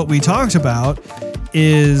part of what we talked about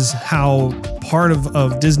is how part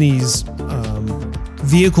of Disney's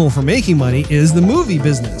vehicle for making money is the movie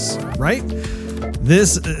business, right?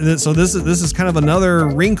 This is kind of another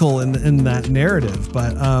wrinkle in that narrative.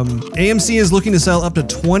 But AMC is looking to sell up to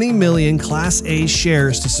 20 million Class A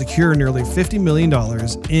shares to secure nearly $50 million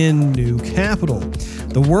in new capital.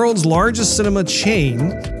 The world's largest cinema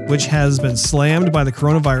chain, which has been slammed by the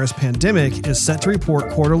coronavirus pandemic, is set to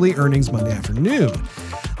report quarterly earnings Monday afternoon.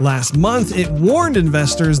 Last month, it warned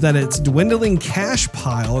investors that its dwindling cash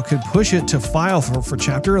pile could push it to file for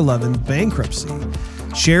Chapter 11 bankruptcy.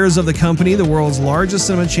 Shares of the company, the world's largest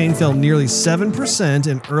cinema chain, fell nearly 7%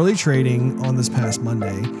 in early trading on this past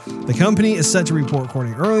Monday. The company is set to report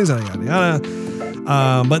quarterly earnings, yada, yada,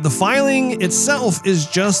 yada. But the filing itself is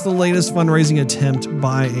just the latest fundraising attempt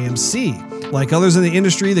by AMC. Like others in the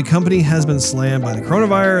industry, the company has been slammed by the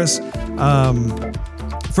coronavirus.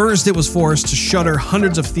 First, it was forced to shutter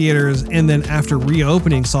hundreds of theaters, and then after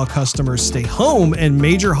reopening, saw customers stay home and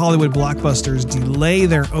major Hollywood blockbusters delay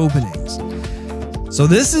their openings. So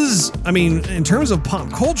this is, in terms of pop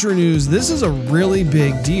culture news, this is a really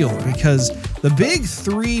big deal because the big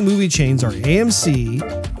three movie chains are AMC,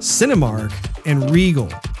 Cinemark, and Regal.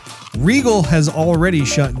 Regal has already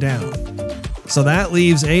shut down. So that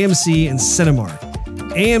leaves AMC and Cinemark.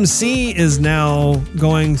 AMC is now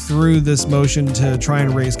going through this motion to try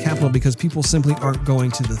and raise capital because people simply aren't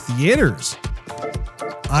going to the theaters.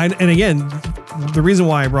 And again, the reason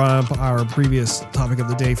why I brought up our previous topic of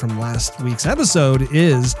the day from last week's episode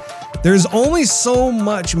is there's only so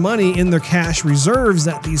much money in their cash reserves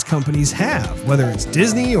that these companies have, whether it's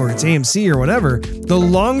Disney or it's AMC or whatever. The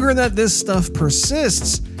longer that this stuff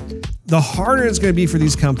persists, the harder it's going to be for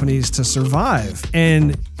these companies to survive.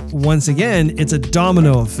 And once again, it's a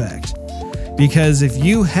domino effect. Because if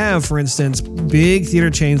you have, for instance, big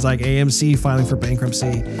theater chains like AMC filing for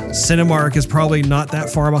bankruptcy, Cinemark is probably not that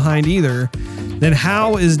far behind either, then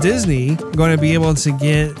how is Disney going to be able to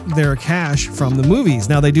get their cash from the movies?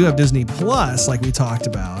 Now, they do have Disney Plus, like we talked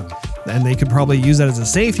about, and they could probably use that as a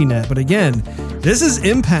safety net. But again, this is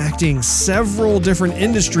impacting several different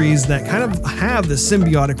industries that kind of have this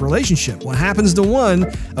symbiotic relationship. What happens to one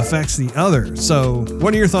affects the other. So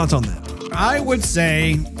what are your thoughts on that? I would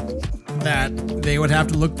say that they would have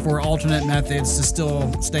to look for alternate methods to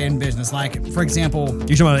still stay in business. Like, for example,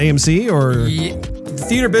 You talking about AMC or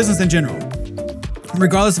theater business in general.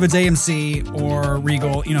 regardless if it's AMC or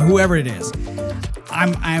Regal, whoever it is.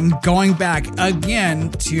 I'm going back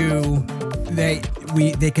again to they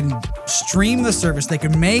can stream the service. They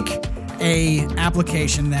can make a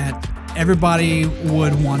application that everybody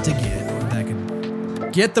would want to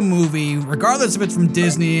get the movie, regardless if it's from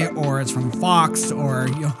Disney or it's from Fox or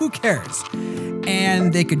who cares.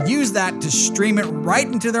 And they could use that to stream it right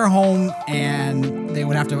into their home, and they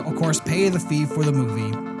would have to, of course, pay the fee for the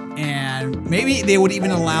movie. And maybe they would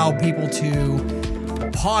even allow people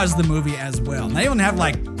to pause the movie as well. Not even have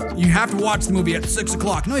you have to watch the movie at 6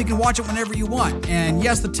 o'clock. No, you can watch it whenever you want. And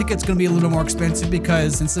yes, the ticket's going to be a little more expensive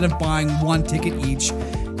because instead of buying one ticket each,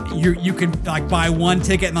 you could buy one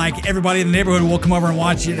ticket and everybody in the neighborhood will come over and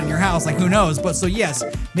watch it in your house. Who knows? But so yes,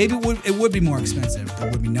 maybe it would be more expensive.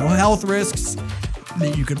 There would be no health risks.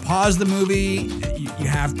 You could pause the movie. You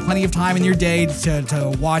have plenty of time in your day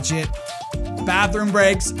to watch it. Bathroom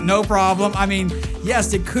breaks, no problem.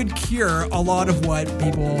 Yes, it could cure a lot of what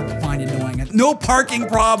people find annoying. No parking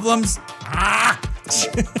problems.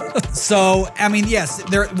 So, yes,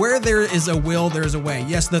 where there is a will, there's a way.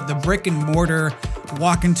 Yes, the brick and mortar,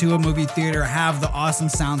 walk into a movie theater, have the awesome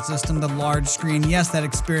sound system, the large screen. Yes, that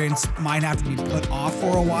experience might have to be put off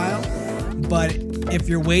for a while. But if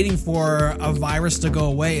you're waiting for a virus to go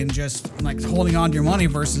away and just holding on to your money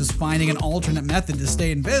versus finding an alternate method to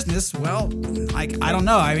stay in business, well, I don't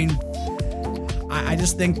know. I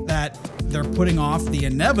just think that they're putting off the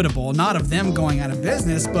inevitable, not of them going out of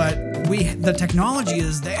business, but the technology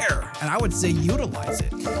is there, and I would say utilize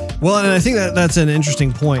it. Well, and I think that's an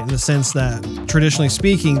interesting point in the sense that traditionally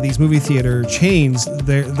speaking, these movie theater chains,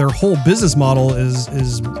 their whole business model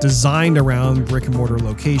is designed around brick and mortar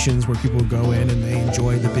locations where people go in and they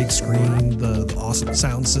enjoy the big screen, the awesome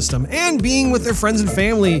sound system, and being with their friends and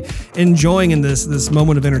family, enjoying in this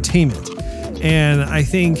moment of entertainment. And I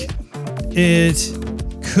think it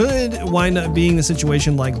could wind up being a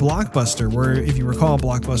situation like Blockbuster, where if you recall,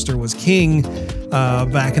 Blockbuster was king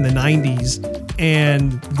back in the 90s,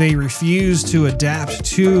 and they refused to adapt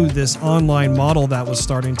to this online model that was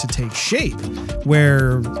starting to take shape,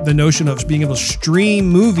 where the notion of being able to stream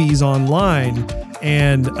movies online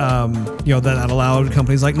and that allowed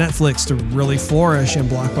companies like Netflix to really flourish, and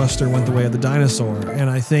Blockbuster went the way of the dinosaur. And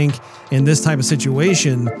I think in this type of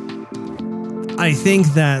situation, I think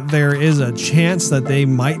that there is a chance that they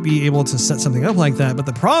might be able to set something up like that. But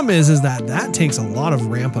the problem is that takes a lot of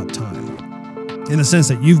ramp up time, in the sense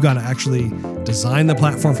that you've got to actually design the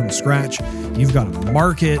platform from scratch. You've got to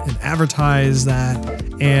market and advertise that.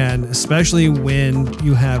 And especially when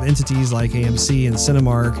you have entities like AMC and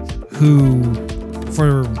Cinemark, who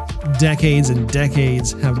for decades and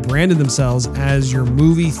decades have branded themselves as your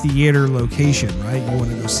movie theater location, right? You want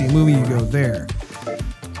to go see a movie, you go there.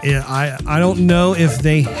 I don't know if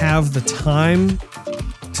they have the time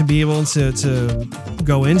to be able to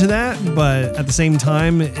go into that, but at the same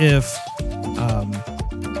time, if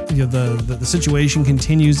the situation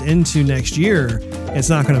continues into next year, it's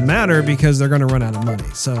not going to matter because they're going to run out of money.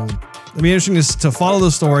 So it'll be interesting to follow the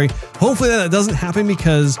story. Hopefully that doesn't happen,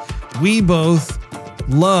 because we both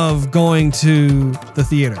love going to the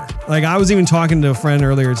theater. I was even talking to a friend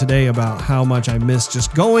earlier today about how much I miss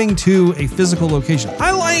just going to a physical location.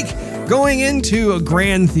 I like going into a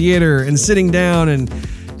grand theater and sitting down and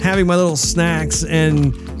having my little snacks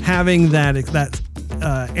and having that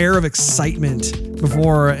air of excitement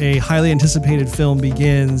before a highly anticipated film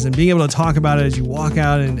begins, and being able to talk about it as you walk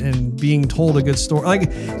out and being told a good story.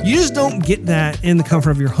 You just don't get that in the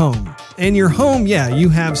comfort of your home. And your home, yeah, you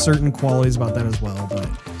have certain qualities about that as well, but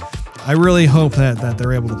I really hope that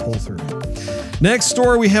they're able to pull through. Next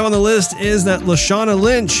story we have on the list is that Lashana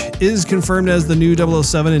Lynch is confirmed as the new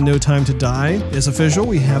 007 in No Time to Die. It's official.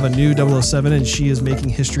 We have a new 007, and she is making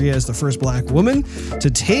history as the first black woman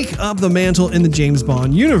to take up the mantle in the James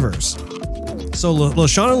Bond universe. So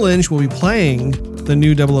Lashana Lynch will be playing the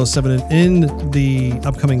new 007 in the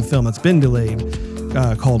upcoming film that's been delayed,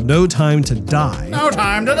 called No Time to Die. No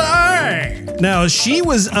Time to Die! Now, she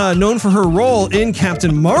was known for her role in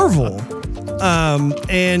Captain Marvel,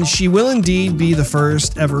 and she will indeed be the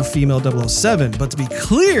first ever female 007. But to be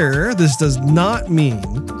clear, this does not mean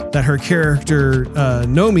that her character,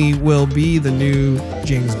 Nomi, will be the new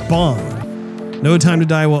James Bond. No Time to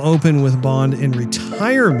Die will open with Bond in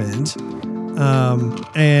retirement.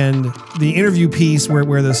 And the interview piece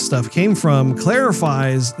where this stuff came from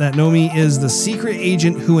clarifies that Nomi is the secret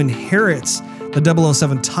agent who inherits the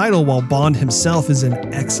 007 title while Bond himself is in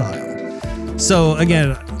exile. So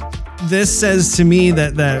again, this says to me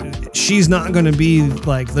that she's not going to be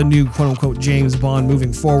like the new quote unquote James Bond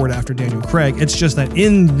moving forward after Daniel Craig. It's just that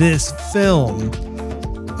in this film,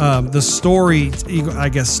 the story, I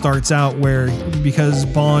guess, starts out where because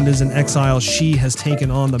Bond is in exile, she has taken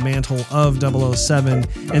on the mantle of 007.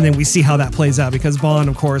 And then we see how that plays out because Bond,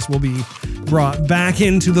 of course, will be brought back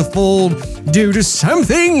into the fold due to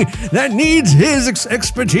something that needs his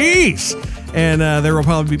expertise. And there will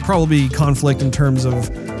probably be conflict in terms of,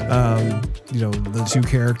 the two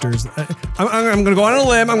characters. I'm going to go on a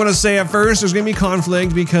limb. I'm going to say at first there's going to be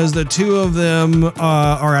conflict because the two of them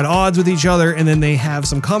are at odds with each other, and then they have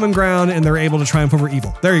some common ground, and they're able to triumph over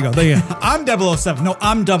evil. There you go. I'm 007. No,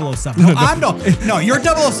 I'm 007. No, you're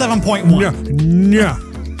 007.1. No.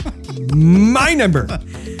 My number.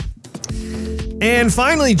 And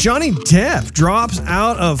finally, Johnny Depp drops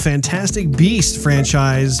out of Fantastic Beasts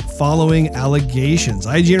franchise following allegations.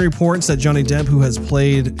 IGN reports that Johnny Depp, who has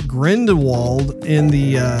played Grindelwald in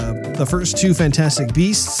the first two Fantastic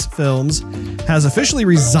Beasts films, has officially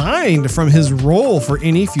resigned from his role for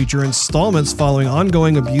any future installments following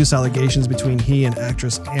ongoing abuse allegations between he and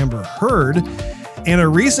actress Amber Heard. And a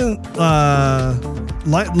recent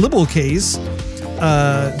libel case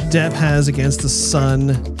Depp has against the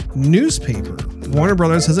Sun newspaper. Warner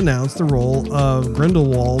Brothers has announced the role of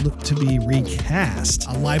Grindelwald to be recast.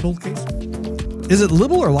 A libel case? Is it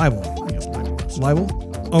libel or libel? I guess libel.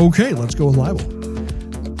 Libel? Okay, let's go with libel.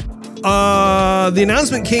 The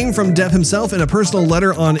announcement came from Depp himself in a personal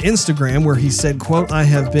letter on Instagram where he said, quote, "I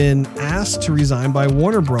have been asked to resign by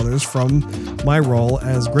Warner Brothers from my role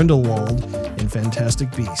as Grindelwald in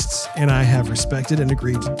Fantastic Beasts, and I have respected and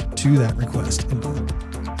agreed to that request."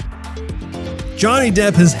 Johnny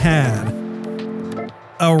Depp has had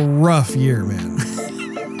a rough year, man.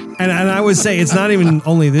 and I would say it's not even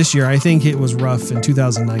only this year. I think it was rough in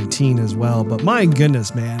 2019 as well. But my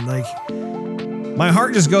goodness, man, like my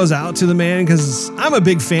heart just goes out to the man because I'm a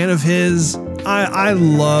big fan of his. I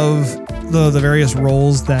love the various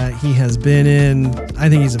roles that he has been in. I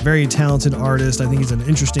think he's a very talented artist. I think he's an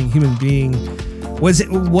interesting human being.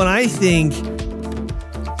 What I think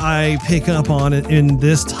I pick up on it in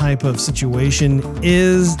this type of situation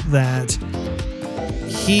is that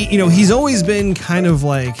he's always been kind of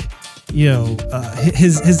like,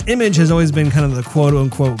 his image has always been kind of the quote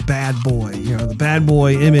unquote bad boy, the bad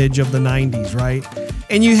boy image of the 90s, right?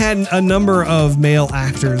 And you had a number of male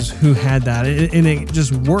actors who had that, and it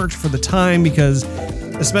just worked for the time because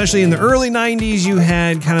especially in the early 90s, you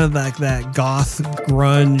had kind of like that goth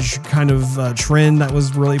grunge kind of trend that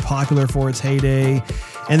was really popular for its heyday.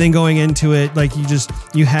 And then going into it, like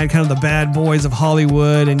you had kind of the bad boys of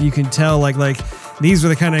Hollywood, and you can tell like these were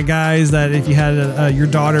the kind of guys that if you had your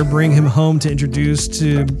daughter bring him home to introduce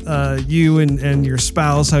to you and your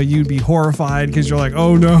spouse, how you'd be horrified because you're like,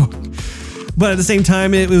 oh no. But at the same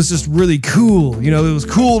time, it was just really cool. It was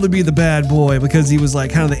cool to be the bad boy because he was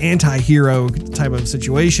like kind of the anti-hero type of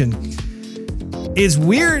situation. It's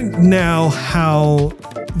weird now how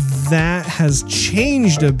that has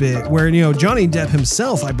changed a bit where, Johnny Depp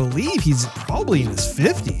himself, I believe he's probably in his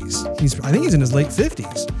 50s. I think he's in his late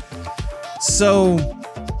 50s. So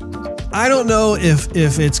I don't know if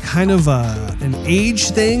it's kind of an age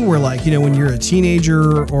thing where like, when you're a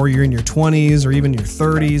teenager or you're in your 20s or even your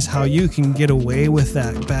 30s, how you can get away with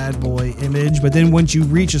that bad boy image. But then once you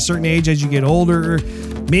reach a certain age, as you get older,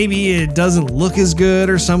 maybe it doesn't look as good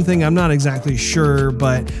or something. I'm not exactly sure,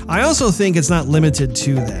 but I also think it's not limited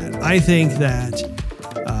to that. I think that,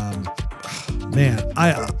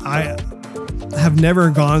 I have never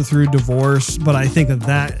gone through divorce, but I think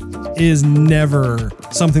that is never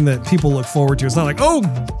something that people look forward to. It's not like, oh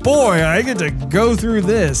boy, I get to go through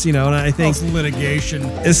this, and I think litigation,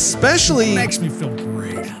 especially makes me feel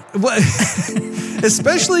great.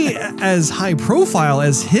 Especially as high profile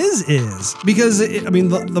as his is, because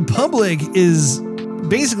the public is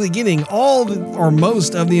basically getting all or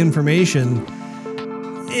most of the information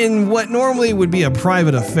in what normally would be a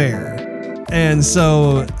private affair. And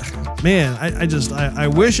so, man, I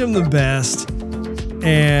wish him the best.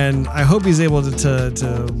 And I hope he's able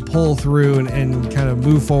to pull through and kind of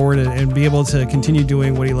move forward and be able to continue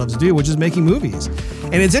doing what he loves to do, which is making movies.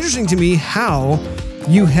 And it's interesting to me how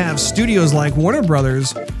you have studios like Warner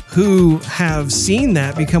Brothers who have seen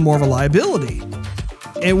that become more of a liability.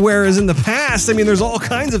 And whereas in the past, there's all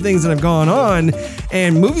kinds of things that have gone on,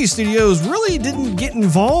 and movie studios really didn't get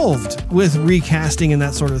involved with recasting and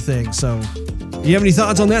that sort of thing. So, do you have any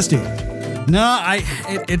thoughts on that, Steve? No,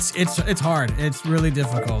 it's hard. It's really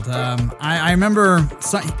difficult. I remember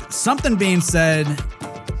something being said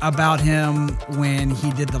about him when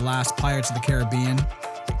he did the last Pirates of the Caribbean.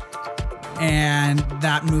 And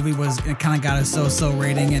that movie it kind of got a so-so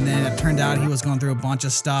rating, and then it turned out he was going through a bunch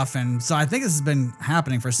of stuff. And so I think this has been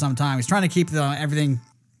happening for some time. He's trying to keep everything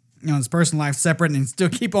his personal life separate and still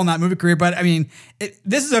keep on that movie career. But I mean,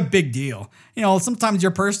 this is a big deal. Sometimes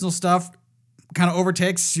your personal stuff kind of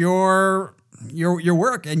overtakes your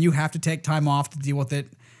work, and you have to take time off to deal with it,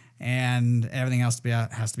 and everything else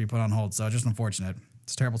has to be put on hold. So just unfortunate.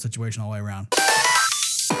 It's a terrible situation all the way around.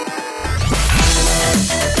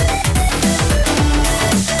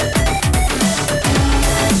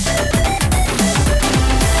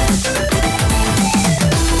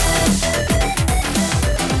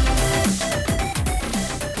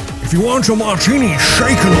 If you want your martini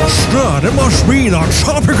shaken or stirred, it must be the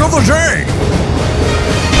topic of the day.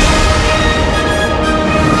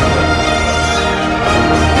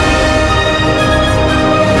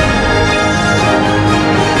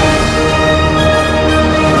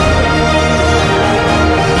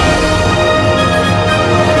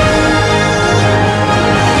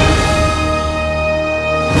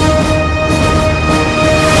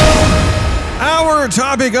 Our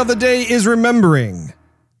topic of the day is remembering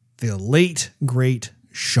the late, great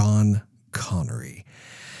Sean Connery.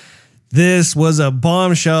 This was a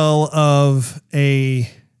bombshell of a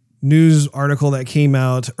news article that came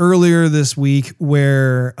out earlier this week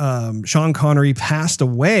where Sean Connery passed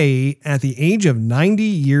away at the age of 90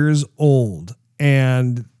 years old.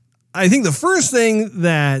 And I think the first thing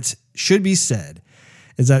that should be said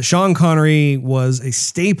is that Sean Connery was a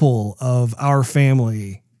staple of our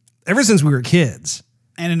family ever since we were kids.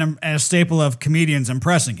 And a staple of comedians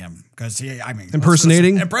impressing him. Because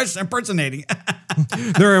impersonating? Impersonating.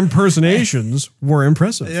 Their impersonations were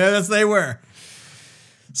impressive. Yes, they were.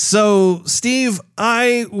 So, Steve,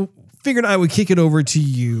 I figured I would kick it over to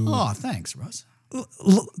you. Oh, thanks, Russ.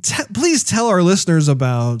 Please tell our listeners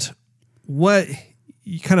about what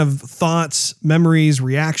kind of thoughts, memories,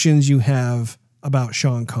 reactions you have about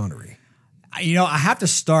Sean Connery. I have to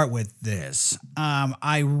start with this.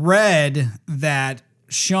 I read that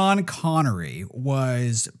Sean Connery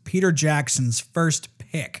was Peter Jackson's first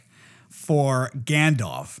pick for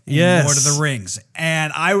Gandalf in Lord of the Rings.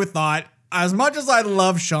 And I would thought, as much as I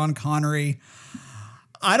love Sean Connery,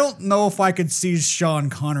 I don't know if I could see Sean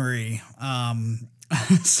Connery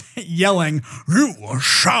yelling, "You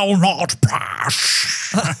shall not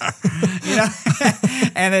pass."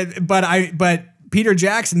 But Peter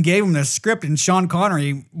Jackson gave him the script, and Sean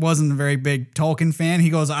Connery wasn't a very big Tolkien fan. He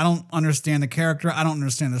goes, "I don't understand the character. I don't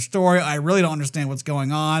understand the story. I really don't understand what's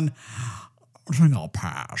going on. I think I'll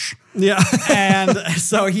pass." Yeah. And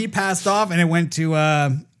so he passed off, and it went to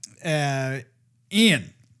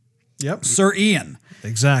Ian. Yep. Sir Ian.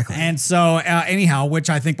 Exactly. And so anyhow, which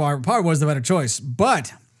I think probably was the better choice.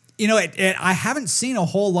 But, I haven't seen a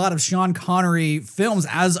whole lot of Sean Connery films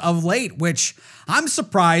as of late, which I'm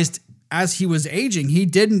surprised. As he was aging, he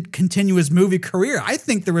didn't continue his movie career. I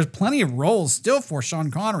think there was plenty of roles still for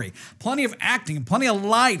Sean Connery, plenty of acting, plenty of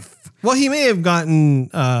life. Well, he may have gotten,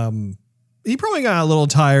 he probably got a little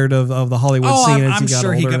tired of the Hollywood scene as he got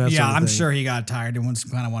older. I'm sure he got tired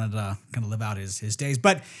and kind of wanted to kind of live out his days.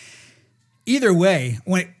 But either way,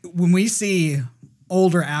 when we see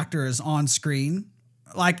older actors on screen,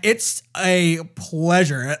 like, it's a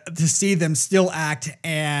pleasure to see them still act,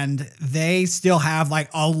 and they still have like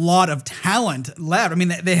a lot of talent left. I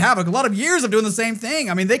mean, they have a lot of years of doing the same thing.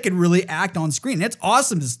 I mean, they could really act on screen. It's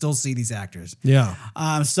awesome to still see these actors. Yeah.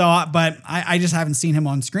 But I just haven't seen him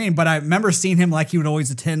on screen. But I remember seeing him, like, he would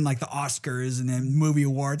always attend like the Oscars and then movie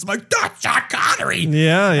awards. I'm like, that's Sean Connery.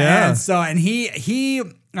 Yeah, yeah. And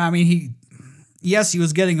yes, he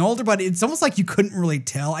was getting older, but it's almost like you couldn't really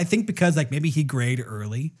tell. I think because like maybe he grayed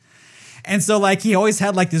early. And so like he always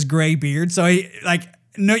had like this gray beard. So he like,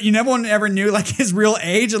 no, no one ever knew like his real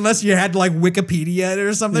age unless you had to like Wikipedia it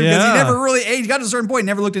or something. Because he never really aged. He got to a certain point,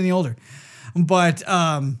 never looked any older. But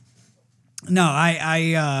no,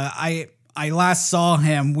 I last saw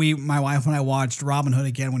him. My wife and I watched Robin Hood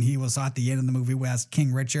again when he was at the end of the movie with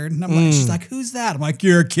King Richard. And I'm like, she's like, "Who's that?" I'm like,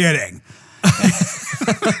 "You're kidding."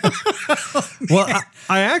 Well,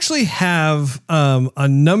 I actually have a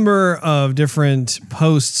number of different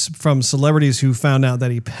posts from celebrities who found out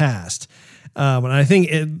that he passed. And I think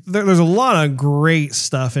there's a lot of great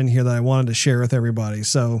stuff in here that I wanted to share with everybody.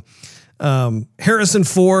 So Harrison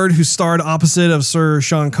Ford, who starred opposite of Sir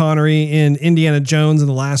Sean Connery in Indiana Jones and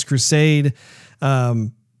the Last Crusade,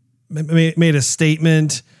 made a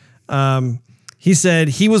statement. He said,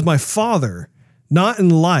 "He was my father, not in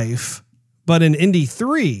life, but in Indy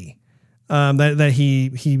 3, that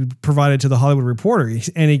he provided to the Hollywood Reporter."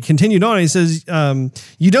 And he continued on. He says,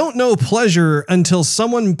 "You don't know pleasure until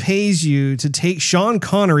someone pays you to take Sean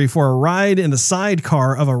Connery for a ride in the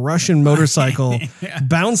sidecar of a Russian motorcycle,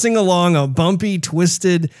 bouncing along a bumpy,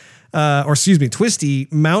 twisted Twisty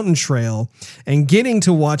Mountain Trail and getting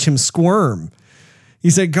to watch him squirm. He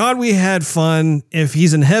said, God, we had fun. If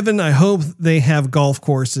he's in heaven, I hope they have golf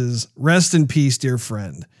courses. Rest in peace, dear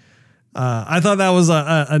friend. I thought that was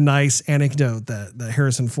a nice anecdote that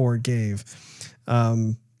Harrison Ford gave.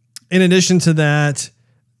 In addition to that,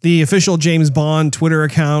 the official James Bond Twitter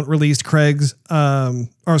account released they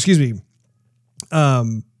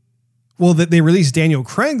released Daniel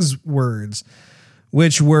Craig's words,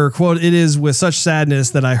 which were, quote, "It is with such sadness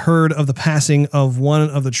that I heard of the passing of one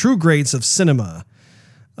of the true greats of cinema,"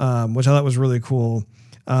 which I thought was really cool.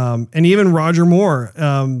 And even Roger Moore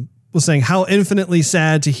was saying how infinitely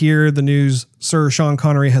sad to hear the news Sir Sean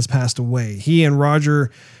Connery has passed away. He and Roger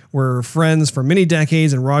were friends for many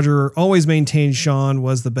decades, and Roger always maintained Sean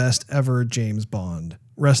was the best ever James Bond.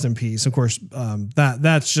 Rest in peace. Of course,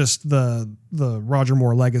 that's just the Roger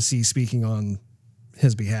Moore legacy speaking on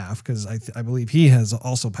his behalf, because I believe he has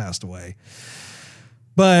also passed away.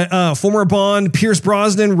 But former Bond Pierce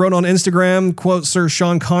Brosnan wrote on Instagram, quote, "Sir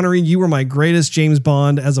Sean Connery, you were my greatest James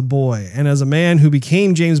Bond as a boy and as a man who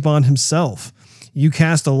became James Bond himself. You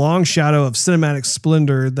cast a long shadow of cinematic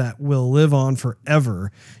splendor that will live on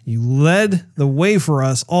forever. You led the way for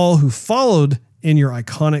us all who followed in your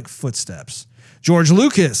iconic footsteps." George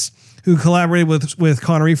Lucas, who collaborated with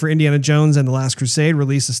Connery for Indiana Jones and The Last Crusade,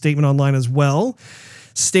 released a statement online as well,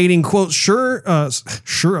 stating, quote, sure, I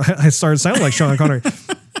started sounding like Sean Connery.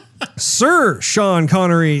 Sir Sean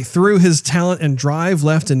Connery, through his talent and drive,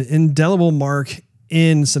 left an indelible mark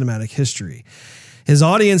in cinematic history. His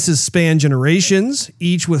audiences span generations,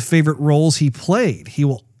 each with favorite roles he played. He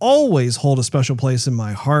will always hold a special place in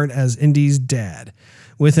my heart as Indy's dad.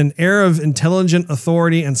 With an air of intelligent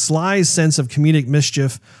authority and sly sense of comedic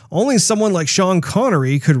mischief, only someone like Sean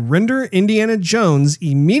Connery could render Indiana Jones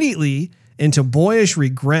immediately into boyish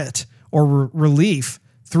regret or relief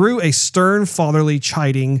through a stern fatherly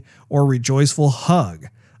chiding or rejoiceful hug.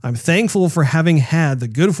 I'm thankful for having had the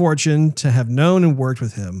good fortune to have known and worked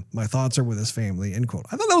with him. My thoughts are with his family, end quote.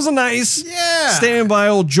 I thought that was a nice statement by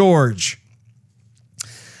old George.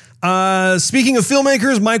 Speaking of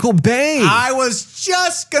filmmakers, Michael Bay. I was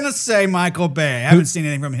just going to say Michael Bay. I haven't seen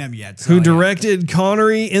anything from him yet. So, who directed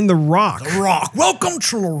Connery in The Rock. The Rock. Welcome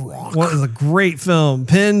to The Rock. What is a great film.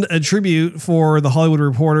 Penned a tribute for The Hollywood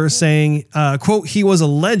Reporter saying, quote, "He was a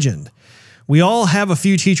legend. We all have a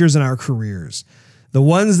few teachers in our careers. The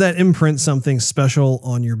ones that imprint something special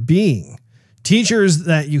on your being. Teachers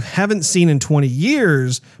that you haven't seen in 20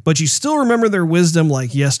 years, but you still remember their wisdom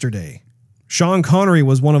like yesterday. Sean Connery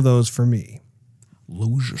was one of those for me."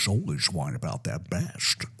 Losers always whine about that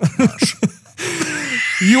best.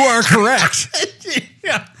 You are correct.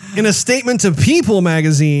 Yeah. In a statement to People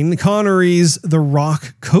magazine, Connery's The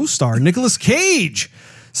Rock co-star, Nicolas Cage,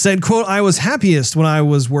 said, quote, "I was happiest when I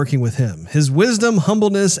was working with him. His wisdom,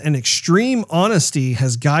 humbleness, and extreme honesty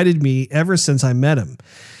has guided me ever since I met him.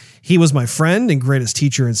 He was my friend and greatest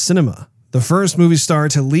teacher in cinema. The first movie star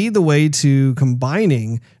to lead the way to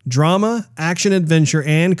combining drama, action, adventure,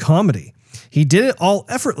 and comedy. He did it all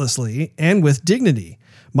effortlessly and with dignity.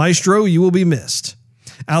 Maestro, you will be missed."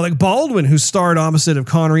 Alec Baldwin, who starred opposite of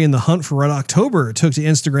Connery in The Hunt for Red October, took to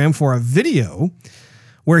Instagram for a video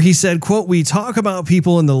where he said, quote, "We talk about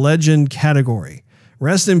people in the legend category.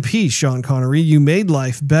 Rest in peace, Sean Connery. You made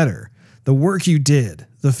life better. The work you did,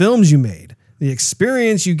 the films you made, the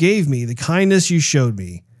experience you gave me, the kindness you showed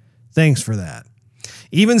me. Thanks for that."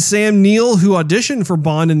 Even Sam Neill, who auditioned for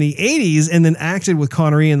Bond in the 80s and then acted with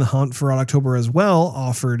Connery in The Hunt for Red October as well,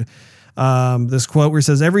 offered this quote where he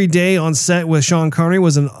says, "Every day on set with Sean Connery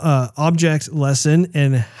was an object lesson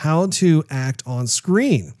in how to act on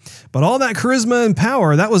screen. But all that charisma and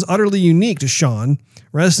power, that was utterly unique to Sean.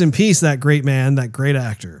 Rest in peace, that great man, that great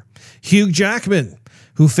actor." Hugh Jackman,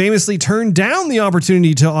 who famously turned down the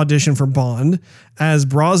opportunity to audition for Bond as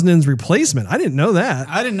Brosnan's replacement. I didn't know that.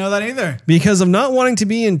 I didn't know that either. Because of not wanting to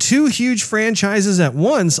be in two huge franchises at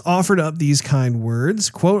once, offered up these kind words.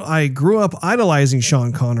 Quote, "I grew up idolizing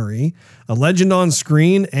Sean Connery, a legend on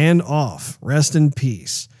screen and off. Rest in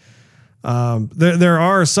peace." There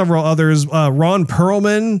are several others. Ron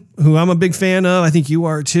Perlman, who I'm a big fan of. I think you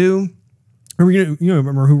are too. You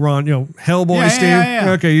remember who Ron, Hellboy, Steve?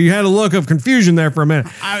 Yeah. Okay, you had a look of confusion there for a minute.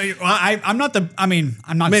 I'm not.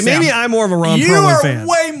 Maybe I'm more of a Ron Perlman fan. You are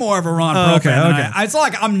way more of a Ron Perlman fan. Okay. It's not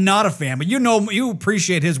like I'm not a fan, but you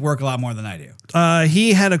appreciate his work a lot more than I do.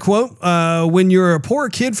 He had a quote, "When you're a poor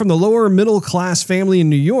kid from the lower middle class family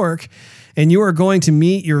in New York, and you are going to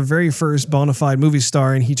meet your very first bona fide movie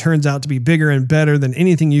star, and he turns out to be bigger and better than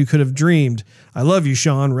anything you could have dreamed. I love you,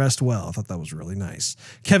 Sean. Rest well." I thought that was really nice.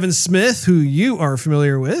 Kevin Smith, who you are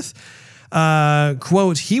familiar with,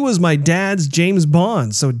 Quote, he was my dad's James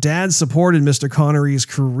Bond, so dad supported Mr. Connery's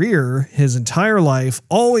career his entire life,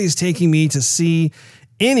 always taking me to see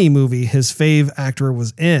any movie his fave actor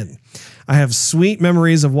was in. I have sweet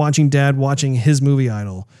memories of watching dad watching his movie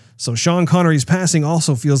idol. So Sean Connery's passing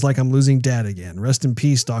also feels like I'm losing dad again. Rest in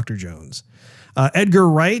peace, Dr. Jones. Edgar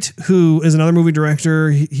Wright, who is another movie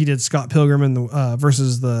director, he did Scott Pilgrim and the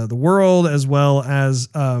versus the World, as well as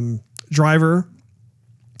Driver.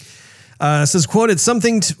 Says, quote, it's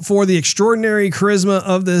something for the extraordinary charisma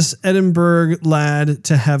of this Edinburgh lad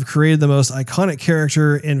to have created the most iconic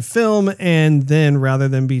character in film, and then, rather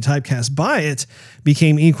than be typecast by it,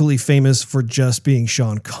 became equally famous for just being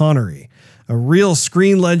Sean Connery. A real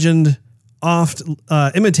screen legend, oft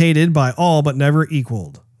imitated by all but never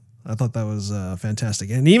equaled. I thought that was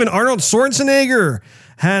fantastic. And even Arnold Schwarzenegger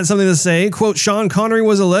had something to say. Quote, Sean Connery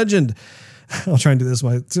was a legend. I'll try and do this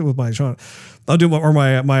with my Sean. I'll do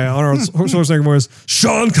my Arnold Schwarzenegger voice.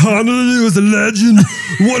 Sean Connery was a legend,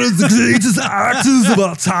 one of the greatest actors of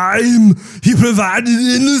our time. He provided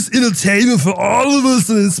endless entertainment for all of us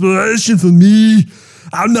and inspiration for me.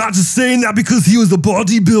 I'm not just saying that because he was a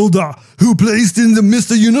bodybuilder who placed in the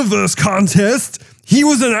Mr. Universe contest. He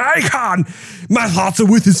was an icon. My thoughts are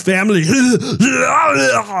with his family.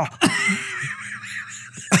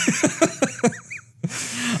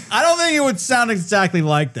 I don't think it would sound exactly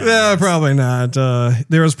like that. Yeah, probably not.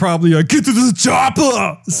 There was probably a get to the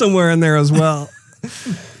chopper somewhere in there as well.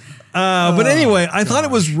 But anyway, I thought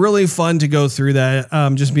it was really fun to go through that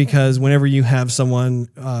just because whenever you have someone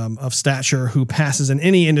of stature who passes in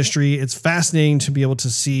any industry, it's fascinating to be able to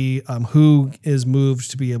see who is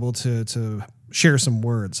moved to be able to share some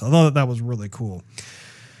words. I thought that was really cool.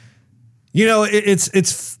 You know,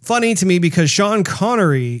 it's funny to me because Sean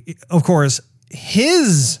Connery, of course,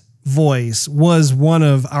 his voice was one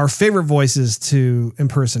of our favorite voices to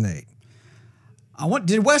impersonate.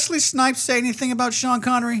 Did Wesley Snipes say anything about Sean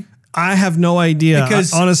Connery? I have no idea.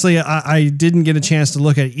 Because honestly, I didn't get a chance to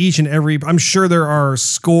look at each and every. I'm sure there are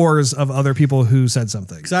scores of other people who said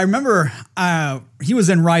something. Because I remember he was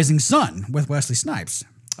in Rising Sun with Wesley Snipes.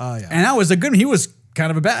 Oh, yeah. And that was he was kind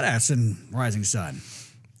of a badass in Rising Sun.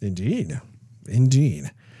 Indeed.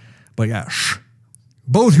 But yes,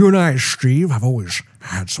 both you and I, Steve, have always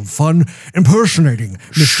had some fun impersonating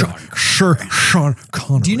Mr. Sean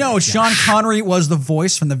Connery. Do you know Sean Connery was the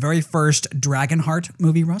voice from the very first Dragonheart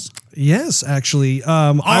movie, Russ? Yes, actually. I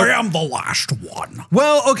am the last one.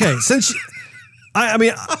 Well, okay, since I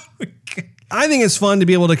think it's fun to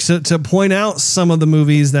be able to point out some of the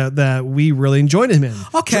movies that we really enjoyed him in.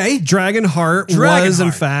 Okay. Dragonheart was,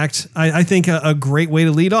 in fact, I think a great way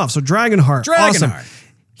to lead off. So Dragonheart. Awesome.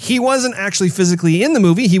 He wasn't actually physically in the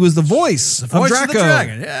movie. He was the voice of Draco. Of the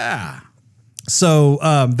dragon, yeah. So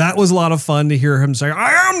that was a lot of fun to hear him say,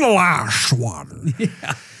 I am the last one.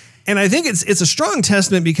 Yeah. And I think it's a strong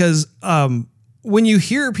testament because when you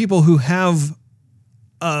hear people who have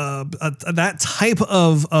that type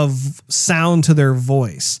of sound to their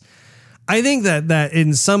voice, I think that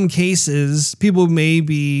in some cases people may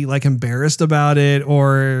be like embarrassed about it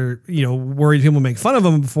or, you know, worried people make fun of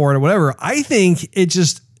them for it or whatever. I think it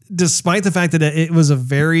just, despite the fact that it was a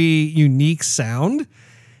very unique sound,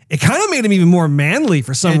 it kind of made him even more manly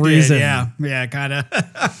for some reason. Yeah, kind of.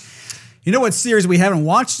 You know what series we haven't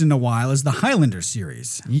watched in a while is the Highlander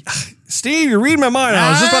series. Steve, you're reading my mind.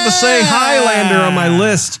 I was just about to say Highlander on my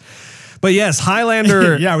list. But yes,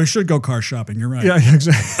 Highlander. Yeah, we should go car shopping. You're right. Yeah,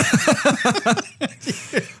 exactly.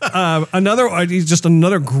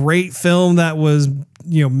 Another great film that was,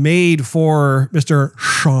 you know, made for Mr.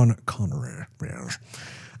 Sean Connery.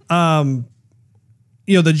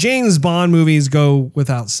 You know, the James Bond movies go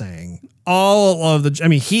without saying.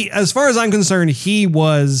 As far as I'm concerned, he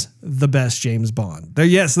was the best James Bond.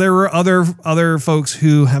 There were other folks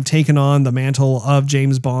who have taken on the mantle of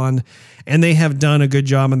James Bond, and they have done a good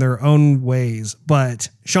job in their own ways. But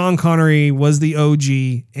Sean Connery was the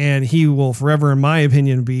OG, and he will forever, in my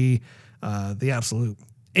opinion, be the absolute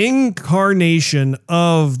incarnation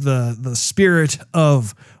of the spirit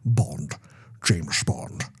of Bond, James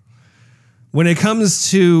Bond. When it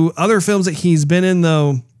comes to other films that he's been in,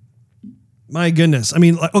 though, my goodness. I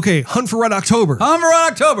mean, okay, Hunt for Red October.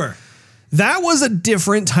 That was a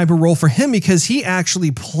different type of role for him because he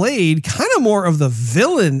actually played kind of more of the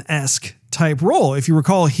villain-esque type role. If you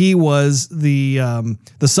recall, he was the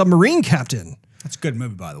submarine captain. That's a good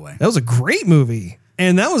movie, by the way. That was a great movie.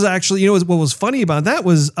 And that was actually, you know, what was funny about that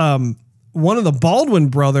was one of the Baldwin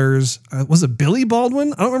brothers. Was it Billy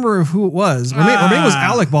Baldwin? I don't remember who it was. Or maybe it was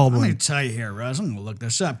Alec Baldwin. Let me tell you here, Russ. I'm going to look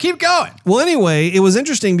this up. Keep going. Well, anyway, it was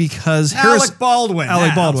interesting because Alec Baldwin.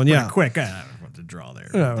 Alec Baldwin, that was yeah. Quick. draw there.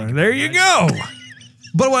 There you go.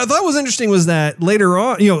 But what I thought was interesting was that later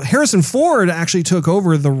on, Harrison Ford actually took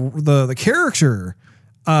over the character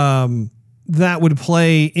that would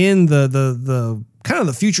play in the kind of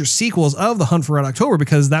the future sequels of The Hunt for Red October,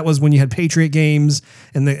 because that was when you had Patriot Games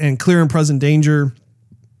and Clear and Present Danger.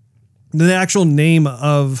 The actual name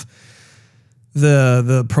of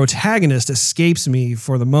the protagonist escapes me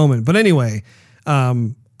for the moment. But anyway,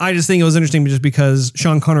 I just think it was interesting just because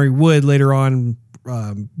Sean Connery would later on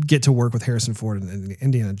get to work with Harrison Ford and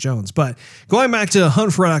Indiana Jones. But going back to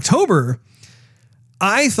Hunt for Red October,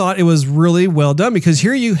 I thought it was really well done, because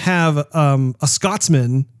here you have a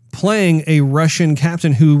Scotsman playing a Russian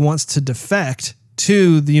captain who wants to defect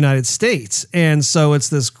to the United States. And so it's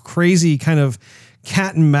this crazy kind of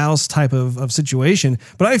cat and mouse type of situation.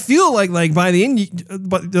 But I feel like by the end,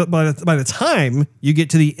 by the time you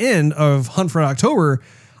get to the end of Hunt for Red October,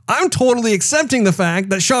 I'm totally accepting the fact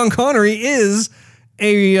that Sean Connery is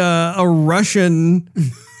a Russian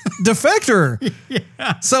defector.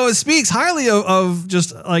 Yeah. So it speaks highly of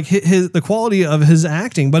just like the quality of his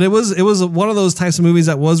acting. But it was one of those types of movies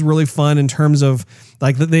that was really fun in terms of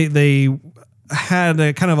like they had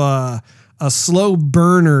a kind of a slow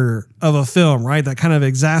burner of a film, right? That kind of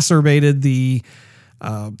exacerbated the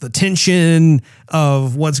tension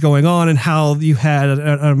of what's going on, and how you had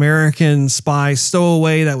an American spy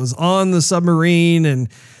stowaway that was on the submarine, and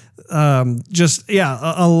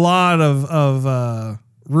a lot of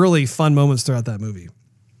really fun moments throughout that movie.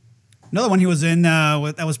 Another one he was in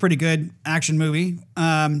that was pretty good action movie.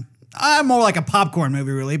 More like a popcorn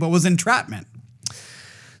movie, really, but was Entrapment.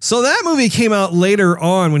 So that movie came out later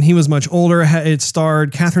on when he was much older. It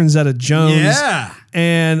starred Catherine Zeta-Jones. Yeah.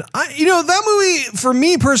 And that movie, for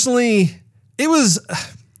me personally, it was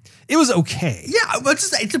okay. Yeah, but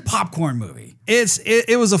it's a popcorn movie.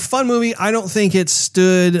 It was a fun movie. I don't think it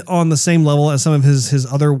stood on the same level as some of his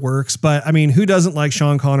other works, but I mean, who doesn't like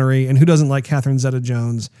Sean Connery and who doesn't like Catherine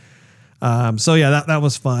Zeta-Jones? So yeah, that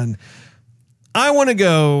was fun. I want to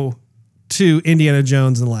go to Indiana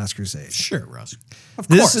Jones and the Last Crusade. Sure, Russ. Of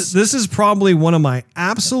course. This is probably one of my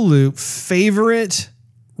absolute favorite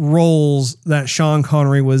roles that Sean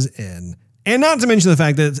Connery was in. And not to mention the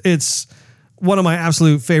fact that it's one of my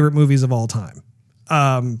absolute favorite movies of all time.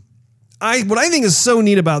 What I think is so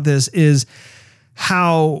neat about this is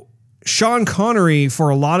how Sean Connery, for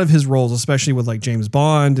a lot of his roles, especially with like James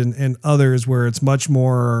Bond and others, where it's much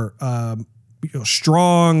more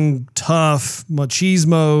strong, tough,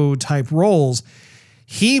 machismo type roles,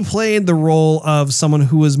 he played the role of someone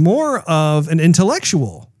who was more of an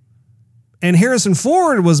intellectual. And Harrison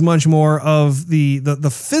Ford was much more of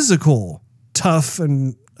the physical, tough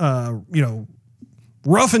and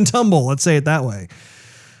rough and tumble, let's say it that way,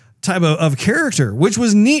 type of character, which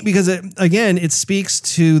was neat because it speaks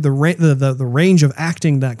to the range of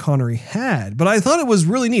acting that Connery had. But I thought it was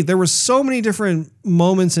really neat. There were so many different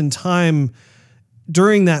moments in time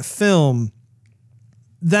during that film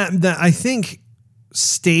that I think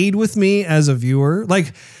stayed with me as a viewer.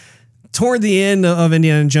 Like toward the end of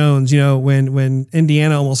Indiana Jones, when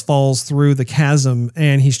Indiana almost falls through the chasm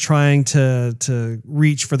and he's trying to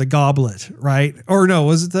reach for the goblet, right? Or no,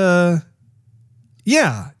 was it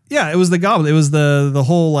it was the goblet. It was the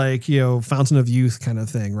whole fountain of youth kind of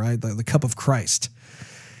thing, right? The cup of Christ.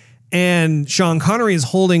 And Sean Connery is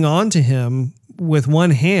holding on to him with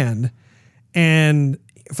one hand. And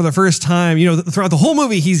for the first time, throughout the whole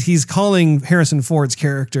movie, he's calling Harrison Ford's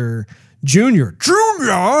character Junior.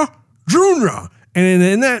 And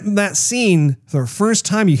in that scene, for the first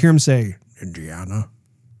time, you hear him say, Indiana.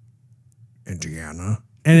 And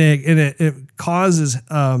it causes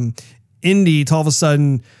Indy to all of a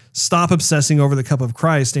sudden stop obsessing over the cup of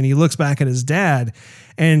Christ. And he looks back at his dad,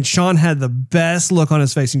 and Sean had the best look on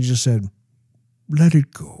his face. And he just said, let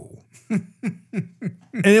it go.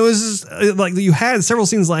 And it was just like you had several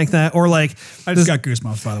scenes like that, or like I just got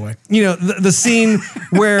goosebumps, by the way. The scene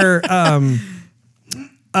where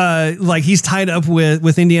like he's tied up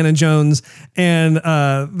with Indiana Jones, and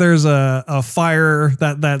there's a fire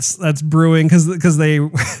that's brewing because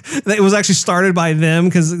it was actually started by them,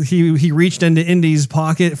 because he reached into Indy's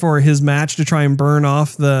pocket for his match to try and burn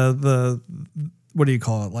off the what do you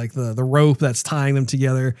call it, like the rope that's tying them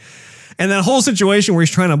together. And that whole situation where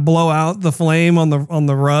he's trying to blow out the flame on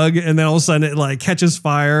the rug, and then all of a sudden it like catches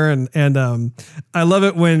fire, and I love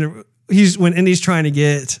it when Indy's trying to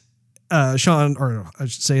get Sean, or I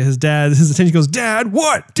should say his dad, his attention goes, Dad,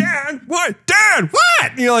 what? Dad, what? Dad,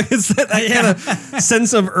 what? It's that kind of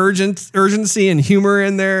sense of urgency and humor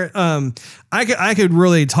in there. I could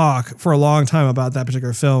really talk for a long time about that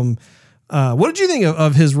particular film. What did you think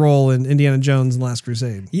of his role in Indiana Jones and the Last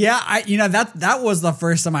Crusade? Yeah, that was the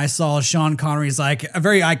first time I saw Sean Connery's like a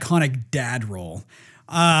very iconic dad role.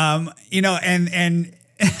 And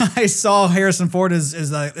I saw Harrison Ford as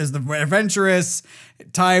the adventurous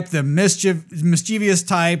type, the mischievous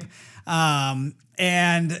type,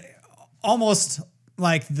 and almost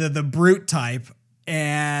like the brute type.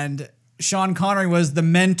 And Sean Connery was the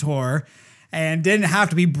mentor and didn't have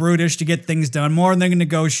to be brutish to get things done, more than a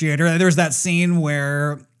negotiator. There's that scene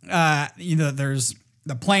where, there's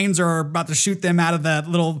the planes are about to shoot them out of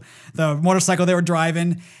the motorcycle they were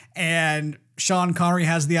driving. And Sean Connery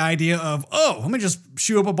has the idea of, let me just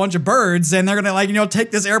shoot up a bunch of birds and they're going to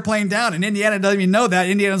take this airplane down. And Indiana doesn't even know that.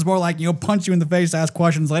 Indiana's more like, punch you in the face, ask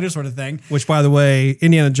questions later sort of thing. Which, by the way,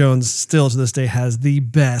 Indiana Jones still to this day has the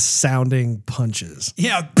best sounding punches.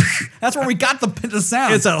 Yeah, that's where we got the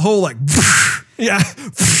sound. It's a whole yeah.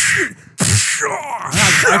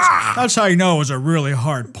 That's how you know it was a really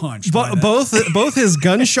hard punch. Both his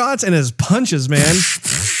gunshots and his punches, man.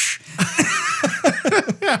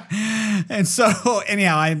 And so,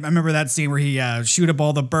 anyhow, I remember that scene where he shoot up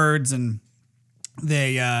all the birds, and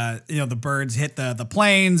they, the birds hit the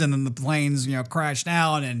planes, and then the planes, crash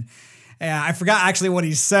down. And I forgot actually what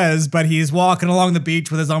he says, but he's walking along the beach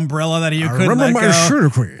with his umbrella that he couldn't let go.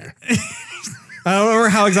 I don't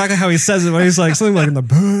remember exactly how he says it, but he's like something like in the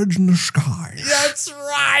birds in the sky. That's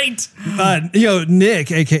right.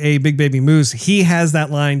 Nick, aka Big Baby Moose, he has that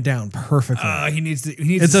line down perfectly. He needs to.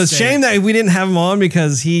 It's a shame that we didn't have him on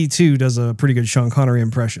because he too does a pretty good Sean Connery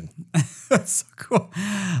impression. That's so cool.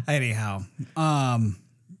 Anyhow, man,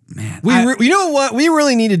 you know what? We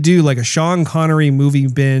really need to do like a Sean Connery movie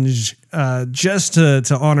binge, just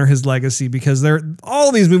to honor his legacy, because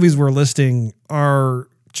all these movies we're listing are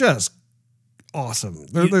just awesome.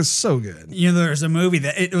 They're so good. There's a movie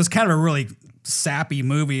that it was kind of a really sappy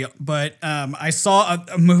movie, but I saw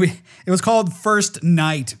a movie. It was called First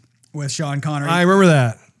Night with Sean Connery. I remember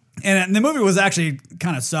that. And the movie was actually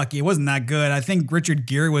kind of sucky. It wasn't that good. I think Richard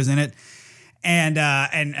Gere was in it, and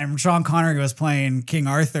Sean Connery was playing King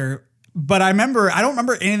Arthur. But I don't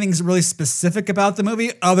remember anything really specific about the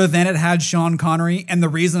movie other than it had Sean Connery. And the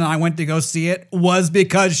reason I went to go see it was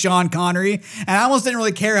because Sean Connery. And I almost didn't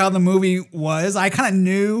really care how the movie was. I kind of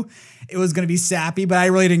knew it was going to be sappy, but I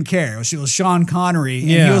really didn't care. It was Sean Connery, and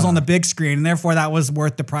he was on the big screen, and therefore that was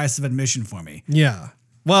worth the price of admission for me. Yeah.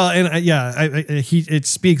 Well, and it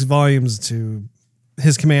speaks volumes to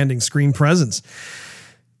his commanding screen presence.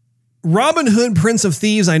 Robin Hood, Prince of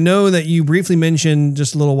Thieves, I know that you briefly mentioned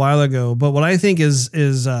just a little while ago, but what I think is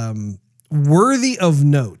worthy of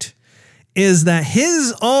note is that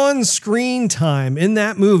his on-screen time in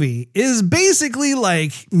that movie is basically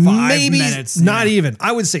like 5 maybe minutes, not even.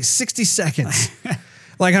 I would say 60 seconds.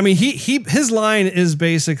 His line is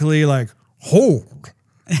basically like, "Hold,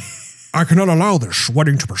 I cannot allow this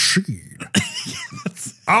wedding to proceed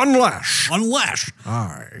unless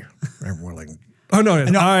I am willing." Oh, no,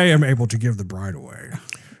 I am able to give the bride away.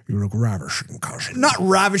 You look ravishing, cousin. Not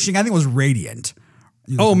ravishing. I think it was radiant.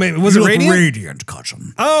 Maybe was it Radiant? Radiant,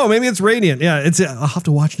 cousin. Oh, maybe it's Radiant. Yeah, I'll have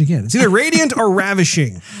to watch it again. It's either Radiant or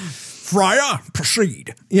Ravishing. Friar,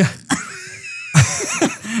 proceed. Yeah.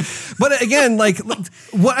 But again, like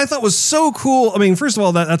what I thought was so cool. I mean, first of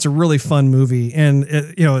all, that's a really fun movie, and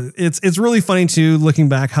it's really funny too. Looking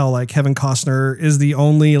back, how like Kevin Costner is the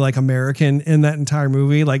only like American in that entire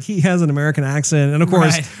movie. Like he has an American accent, and of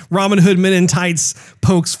course, Robin Hood Men in Tights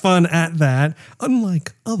pokes fun at that.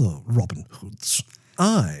 Unlike other Robin Hoods,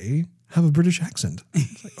 I have a British accent.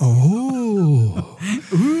 It's like, oh,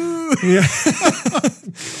 ooh, yeah.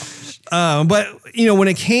 But when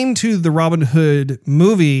it came to the Robin Hood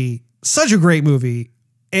movie, such a great movie,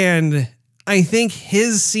 and I think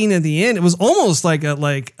his scene at the end, it was almost like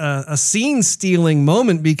a scene stealing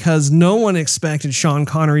moment because no one expected Sean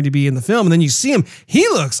Connery to be in the film, and then you see him, he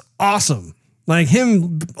looks awesome, like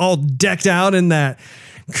him all decked out in that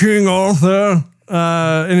King Arthur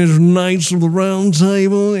and his Knights of the Round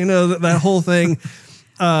Table, that whole thing.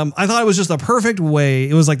 I thought it was just a perfect way.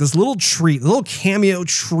 It was like this little treat, a little cameo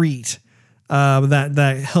treat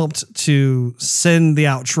that helped to send the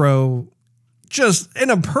outro just in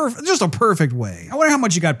a perfect way. I wonder how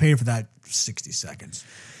much you got paid for that 60 seconds.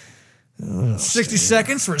 60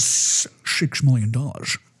 seconds for $6 million.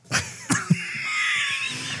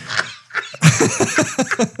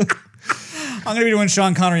 I'm going to be doing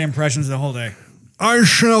Sean Connery impressions the whole day. I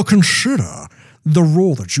shall consider the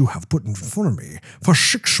role that you have put in front of me for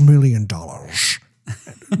 $6 million.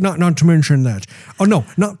 not to mention that. Oh no,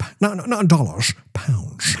 not dollars,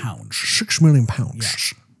 pounds. Pounds. 6 million pounds.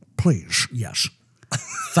 Yes. Please. Yes.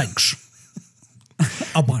 Thanks.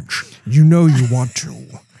 A bunch. You know you want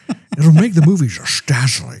to. It'll make the movie just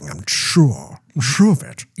dazzling, I'm sure. I'm sure of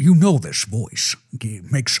it. You know this voice.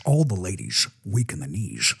 It makes all the ladies weak in the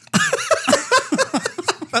knees.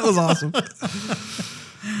 That was awesome.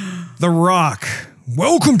 The Rock.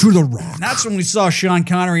 Welcome to The Rock. That's when we saw Sean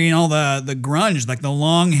Connery and all the grunge, like the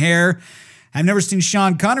long hair. I've never seen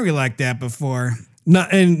Sean Connery like that before. No,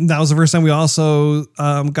 and that was the first time we also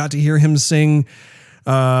got to hear him sing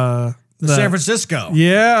San Francisco.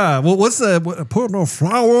 Yeah. Well, what's put no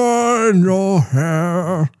flower in your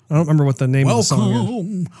hair? I don't remember what the name of the song is.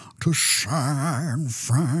 Welcome to San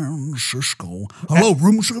Francisco. Hello,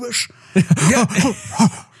 room service?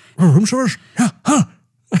 Room service? Yeah. Huh.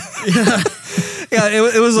 Yeah,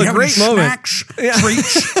 it was a You have great any moment. Snacks,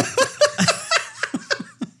 treats.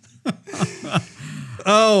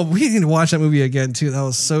 Oh, we need to watch that movie again too. That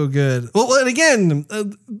was so good. Well, and again,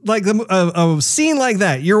 like a scene like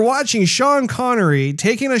that, you're watching Sean Connery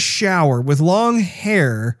taking a shower with long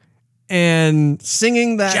hair and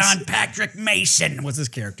singing that. John Patrick Mason was his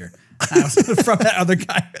character. That was from that other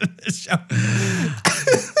guy in the show.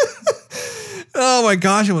 Oh my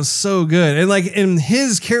gosh, it was so good. And like in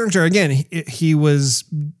his character, again, he was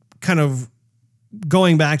kind of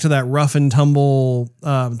going back to that rough and tumble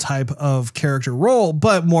type of character role,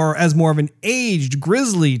 but more of an aged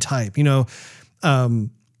grizzly type. You know,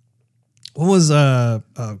 what was I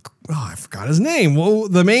forgot his name. Well,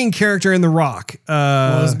 the main character in The Rock.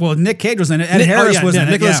 Well, Nick Cage was in it. Ed Harris was in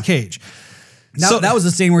it. Nicolas Yeah. Cage. That was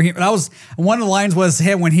the scene where that was one of the lines was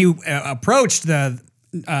him when he approached the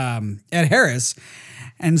Ed Harris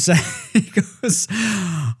and said, he goes,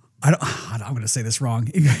 I'm going to say this wrong.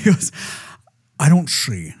 He goes, I don't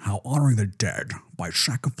see how honoring the dead by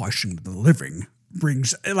sacrificing the living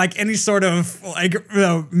brings like any sort of like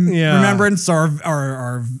remembrance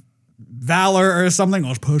or valor or something.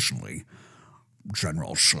 Well, personally,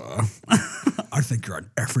 General Sir, I think you're an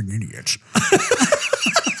effing idiot.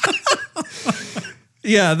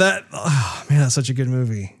 Yeah, that's such a good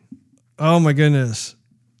movie. Oh my goodness.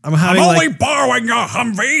 I'm only borrowing your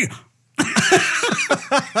Humvee.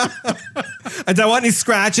 I don't want any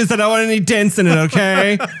scratches. I don't want any dents in it,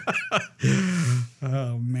 okay?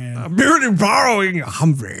 oh man, I'm merely borrowing your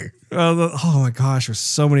Humvee. Oh my gosh, there's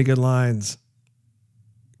so many good lines.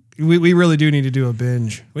 We really do need to do a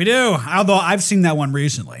binge. we do. Although I've seen that one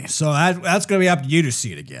recently, so that's going to be up to you to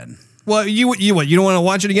see it again. Well, you what? You don't want to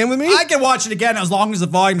watch it again with me? I can watch it again as long as the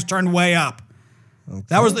volume's turned way up.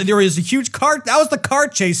 Okay. There was a huge car. That was the car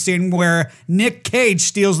chase scene where Nick Cage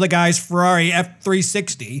steals the guy's Ferrari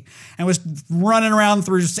F360 and was running around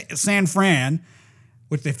through San Fran,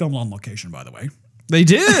 which they filmed on location, by the way. They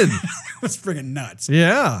did. It was friggin' nuts.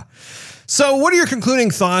 Yeah. So, what are your concluding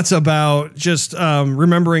thoughts about just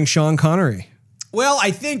remembering Sean Connery? Well,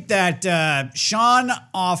 I think that Sean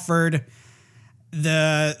offered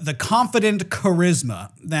the confident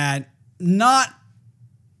charisma that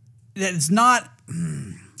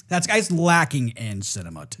guy's lacking in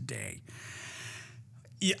cinema today.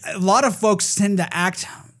 A lot of folks tend to act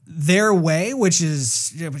their way, which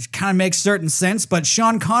kind of makes certain sense, but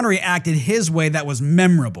Sean Connery acted his way that was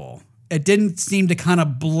memorable. It didn't seem to kind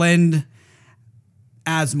of blend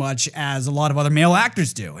as much as a lot of other male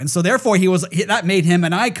actors do. And so therefore that made him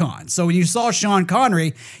an icon. So when you saw Sean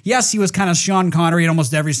Connery, yes, he was kind of Sean Connery in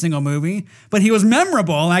almost every single movie, but he was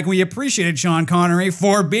memorable. Like we appreciated Sean Connery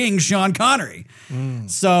for being Sean Connery.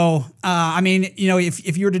 So, I mean, you know,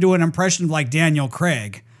 if you were to do an impression of like Daniel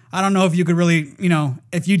Craig, I don't know if you could really, you know,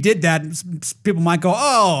 if you did that, people might go,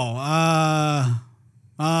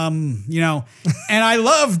 you know, and I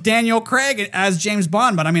love Daniel Craig as James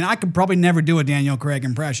Bond, but I mean, I could probably never do a Daniel Craig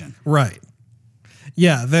impression. Right.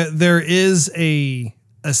 Yeah, there is a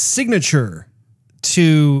signature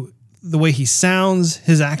to the way he sounds,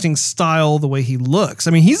 his acting style, the way he looks.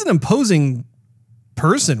 I mean, he's an imposing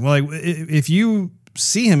person. Like if you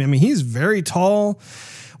see him, I mean, he's very tall.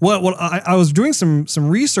 I was doing some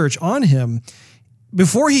research on him.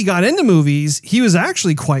 Before he got into movies, he was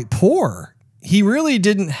actually quite poor. He really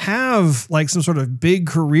didn't have like some sort of big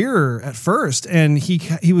career at first. And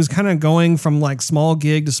he was kind of going from like small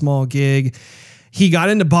gig to small gig. He got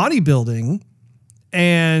into bodybuilding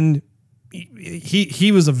and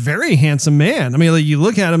he was a very handsome man. I mean, like you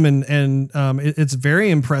look at him and it's very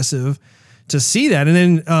impressive to see that. And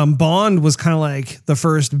then Bond was kind of like the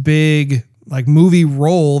first big like movie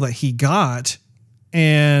role that he got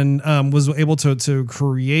and was able to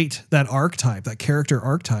create that archetype, that character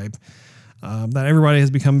archetype. That everybody has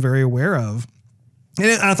become very aware of. And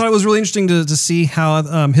I thought it was really interesting to see how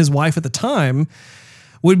his wife at the time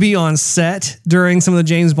would be on set during some of the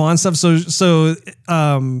James Bond stuff. So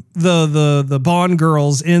the Bond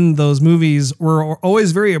girls in those movies were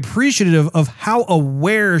always very appreciative of how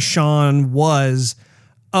aware Sean was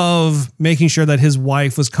of making sure that his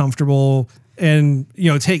wife was comfortable and,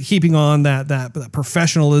 keeping on that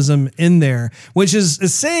professionalism in there, which is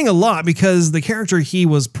saying a lot because the character he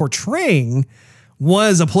was portraying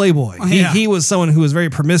was a playboy. He was someone who was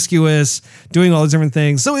very promiscuous, doing all these different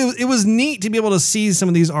things. So it was neat to be able to see some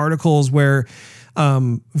of these articles where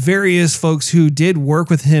various folks who did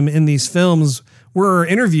work with him in these films were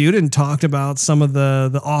interviewed and talked about some of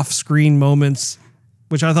the off-screen moments,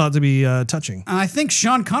 which I thought to be touching. I think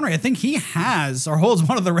Sean Connery, he has or holds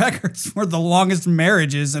one of the records for the longest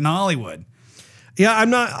marriages in Hollywood. Yeah,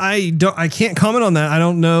 I can't comment on that. I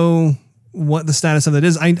don't know what the status of that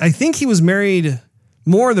is. I think he was married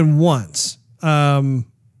more than once.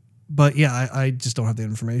 But yeah, I just don't have the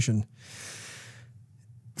information.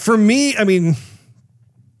 For me,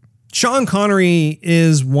 Sean Connery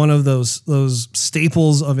is one of those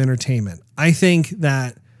staples of entertainment. I think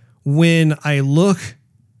that when I look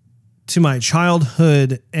to my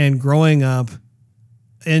childhood and growing up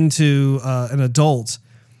into an adult,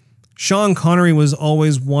 Sean Connery was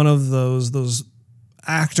always one of those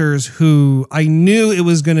actors who I knew it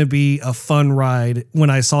was going to be a fun ride when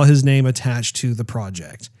I saw his name attached to the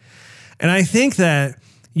project. And I think that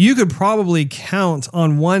you could probably count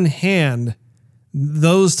on one hand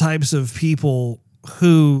those types of people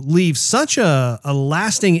who leave such a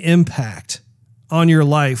lasting impact on your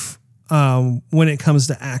life when it comes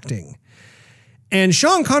to acting. And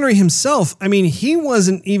Sean Connery himself, he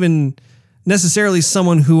wasn't even necessarily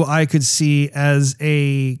someone who I could see as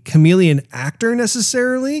a chameleon actor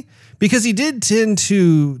necessarily, because he did tend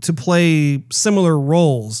to play similar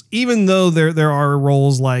roles, even though there are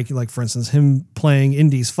roles like for instance, him playing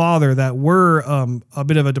Indy's father that were a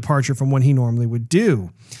bit of a departure from what he normally would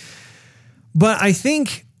do. But I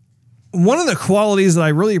think one of the qualities that I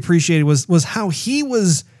really appreciated was how he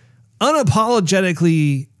was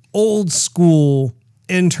unapologetically old school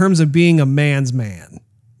in terms of being a man's man.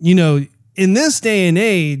 In this day and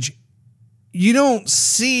age, you don't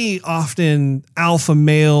see often alpha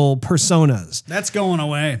male personas. That's going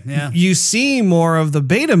away. Yeah. You see more of the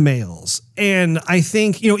beta males. And I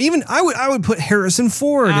think, even I would put Harrison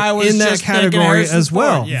Ford in that category as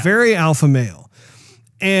well. Yeah. Very alpha male.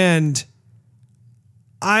 And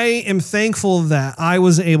I am thankful that I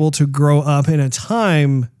was able to grow up in a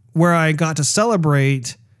time where I got to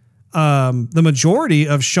celebrate the majority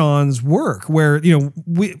of Sean's work, where,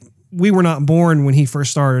 we were not born when he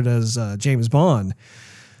first started as James Bond,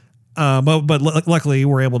 but luckily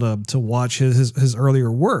we're able to watch his earlier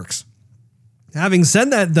works. Having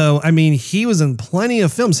said that, though, he was in plenty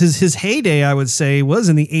of films. His heyday, I would say, was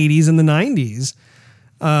in the 80s and the 90s.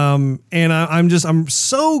 And I'm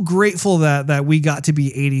so grateful that we got to be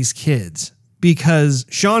 80s kids, because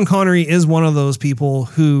Sean Connery is one of those people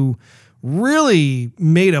who really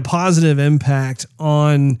made a positive impact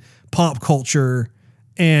on pop culture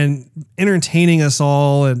and entertaining us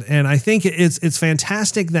all. And I think it's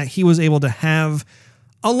fantastic that he was able to have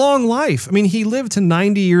a long life. He lived to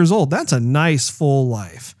 90 years old. That's a nice full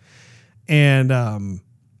life. And,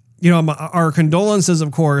 our condolences,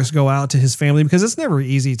 of course, go out to his family, because it's never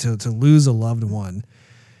easy to lose a loved one.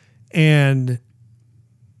 And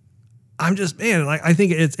I'm just, I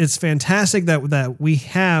think it's fantastic that we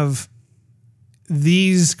have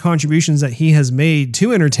these contributions that he has made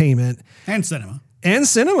to entertainment And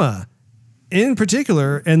cinema in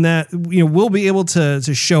particular, and that we'll be able to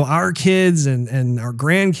show our kids and our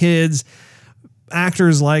grandkids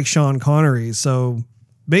actors like Sean Connery. So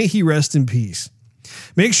may he rest in peace.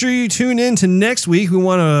 Make sure you tune in to next week. We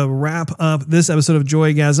want to wrap up this episode of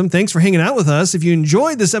Joygasm. Thanks for hanging out with us. If you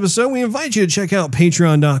enjoyed this episode, we invite you to check out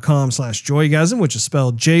patreon.com/Joygasm, which is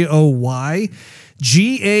spelled JOYGASM,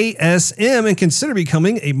 and consider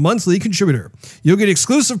becoming a monthly contributor. You'll get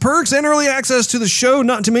exclusive perks and early access to the show,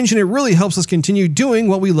 not to mention it really helps us continue doing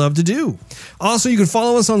what we love to do. Also, you can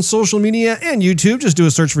follow us on social media and YouTube. Just do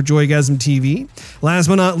a search for Joygasm TV. Last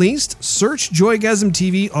but not least, search Joygasm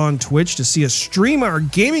TV on Twitch to see us stream our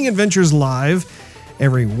gaming adventures live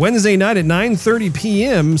every Wednesday night at 9:30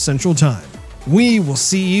 p.m. Central Time. We will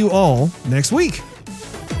see you all next week.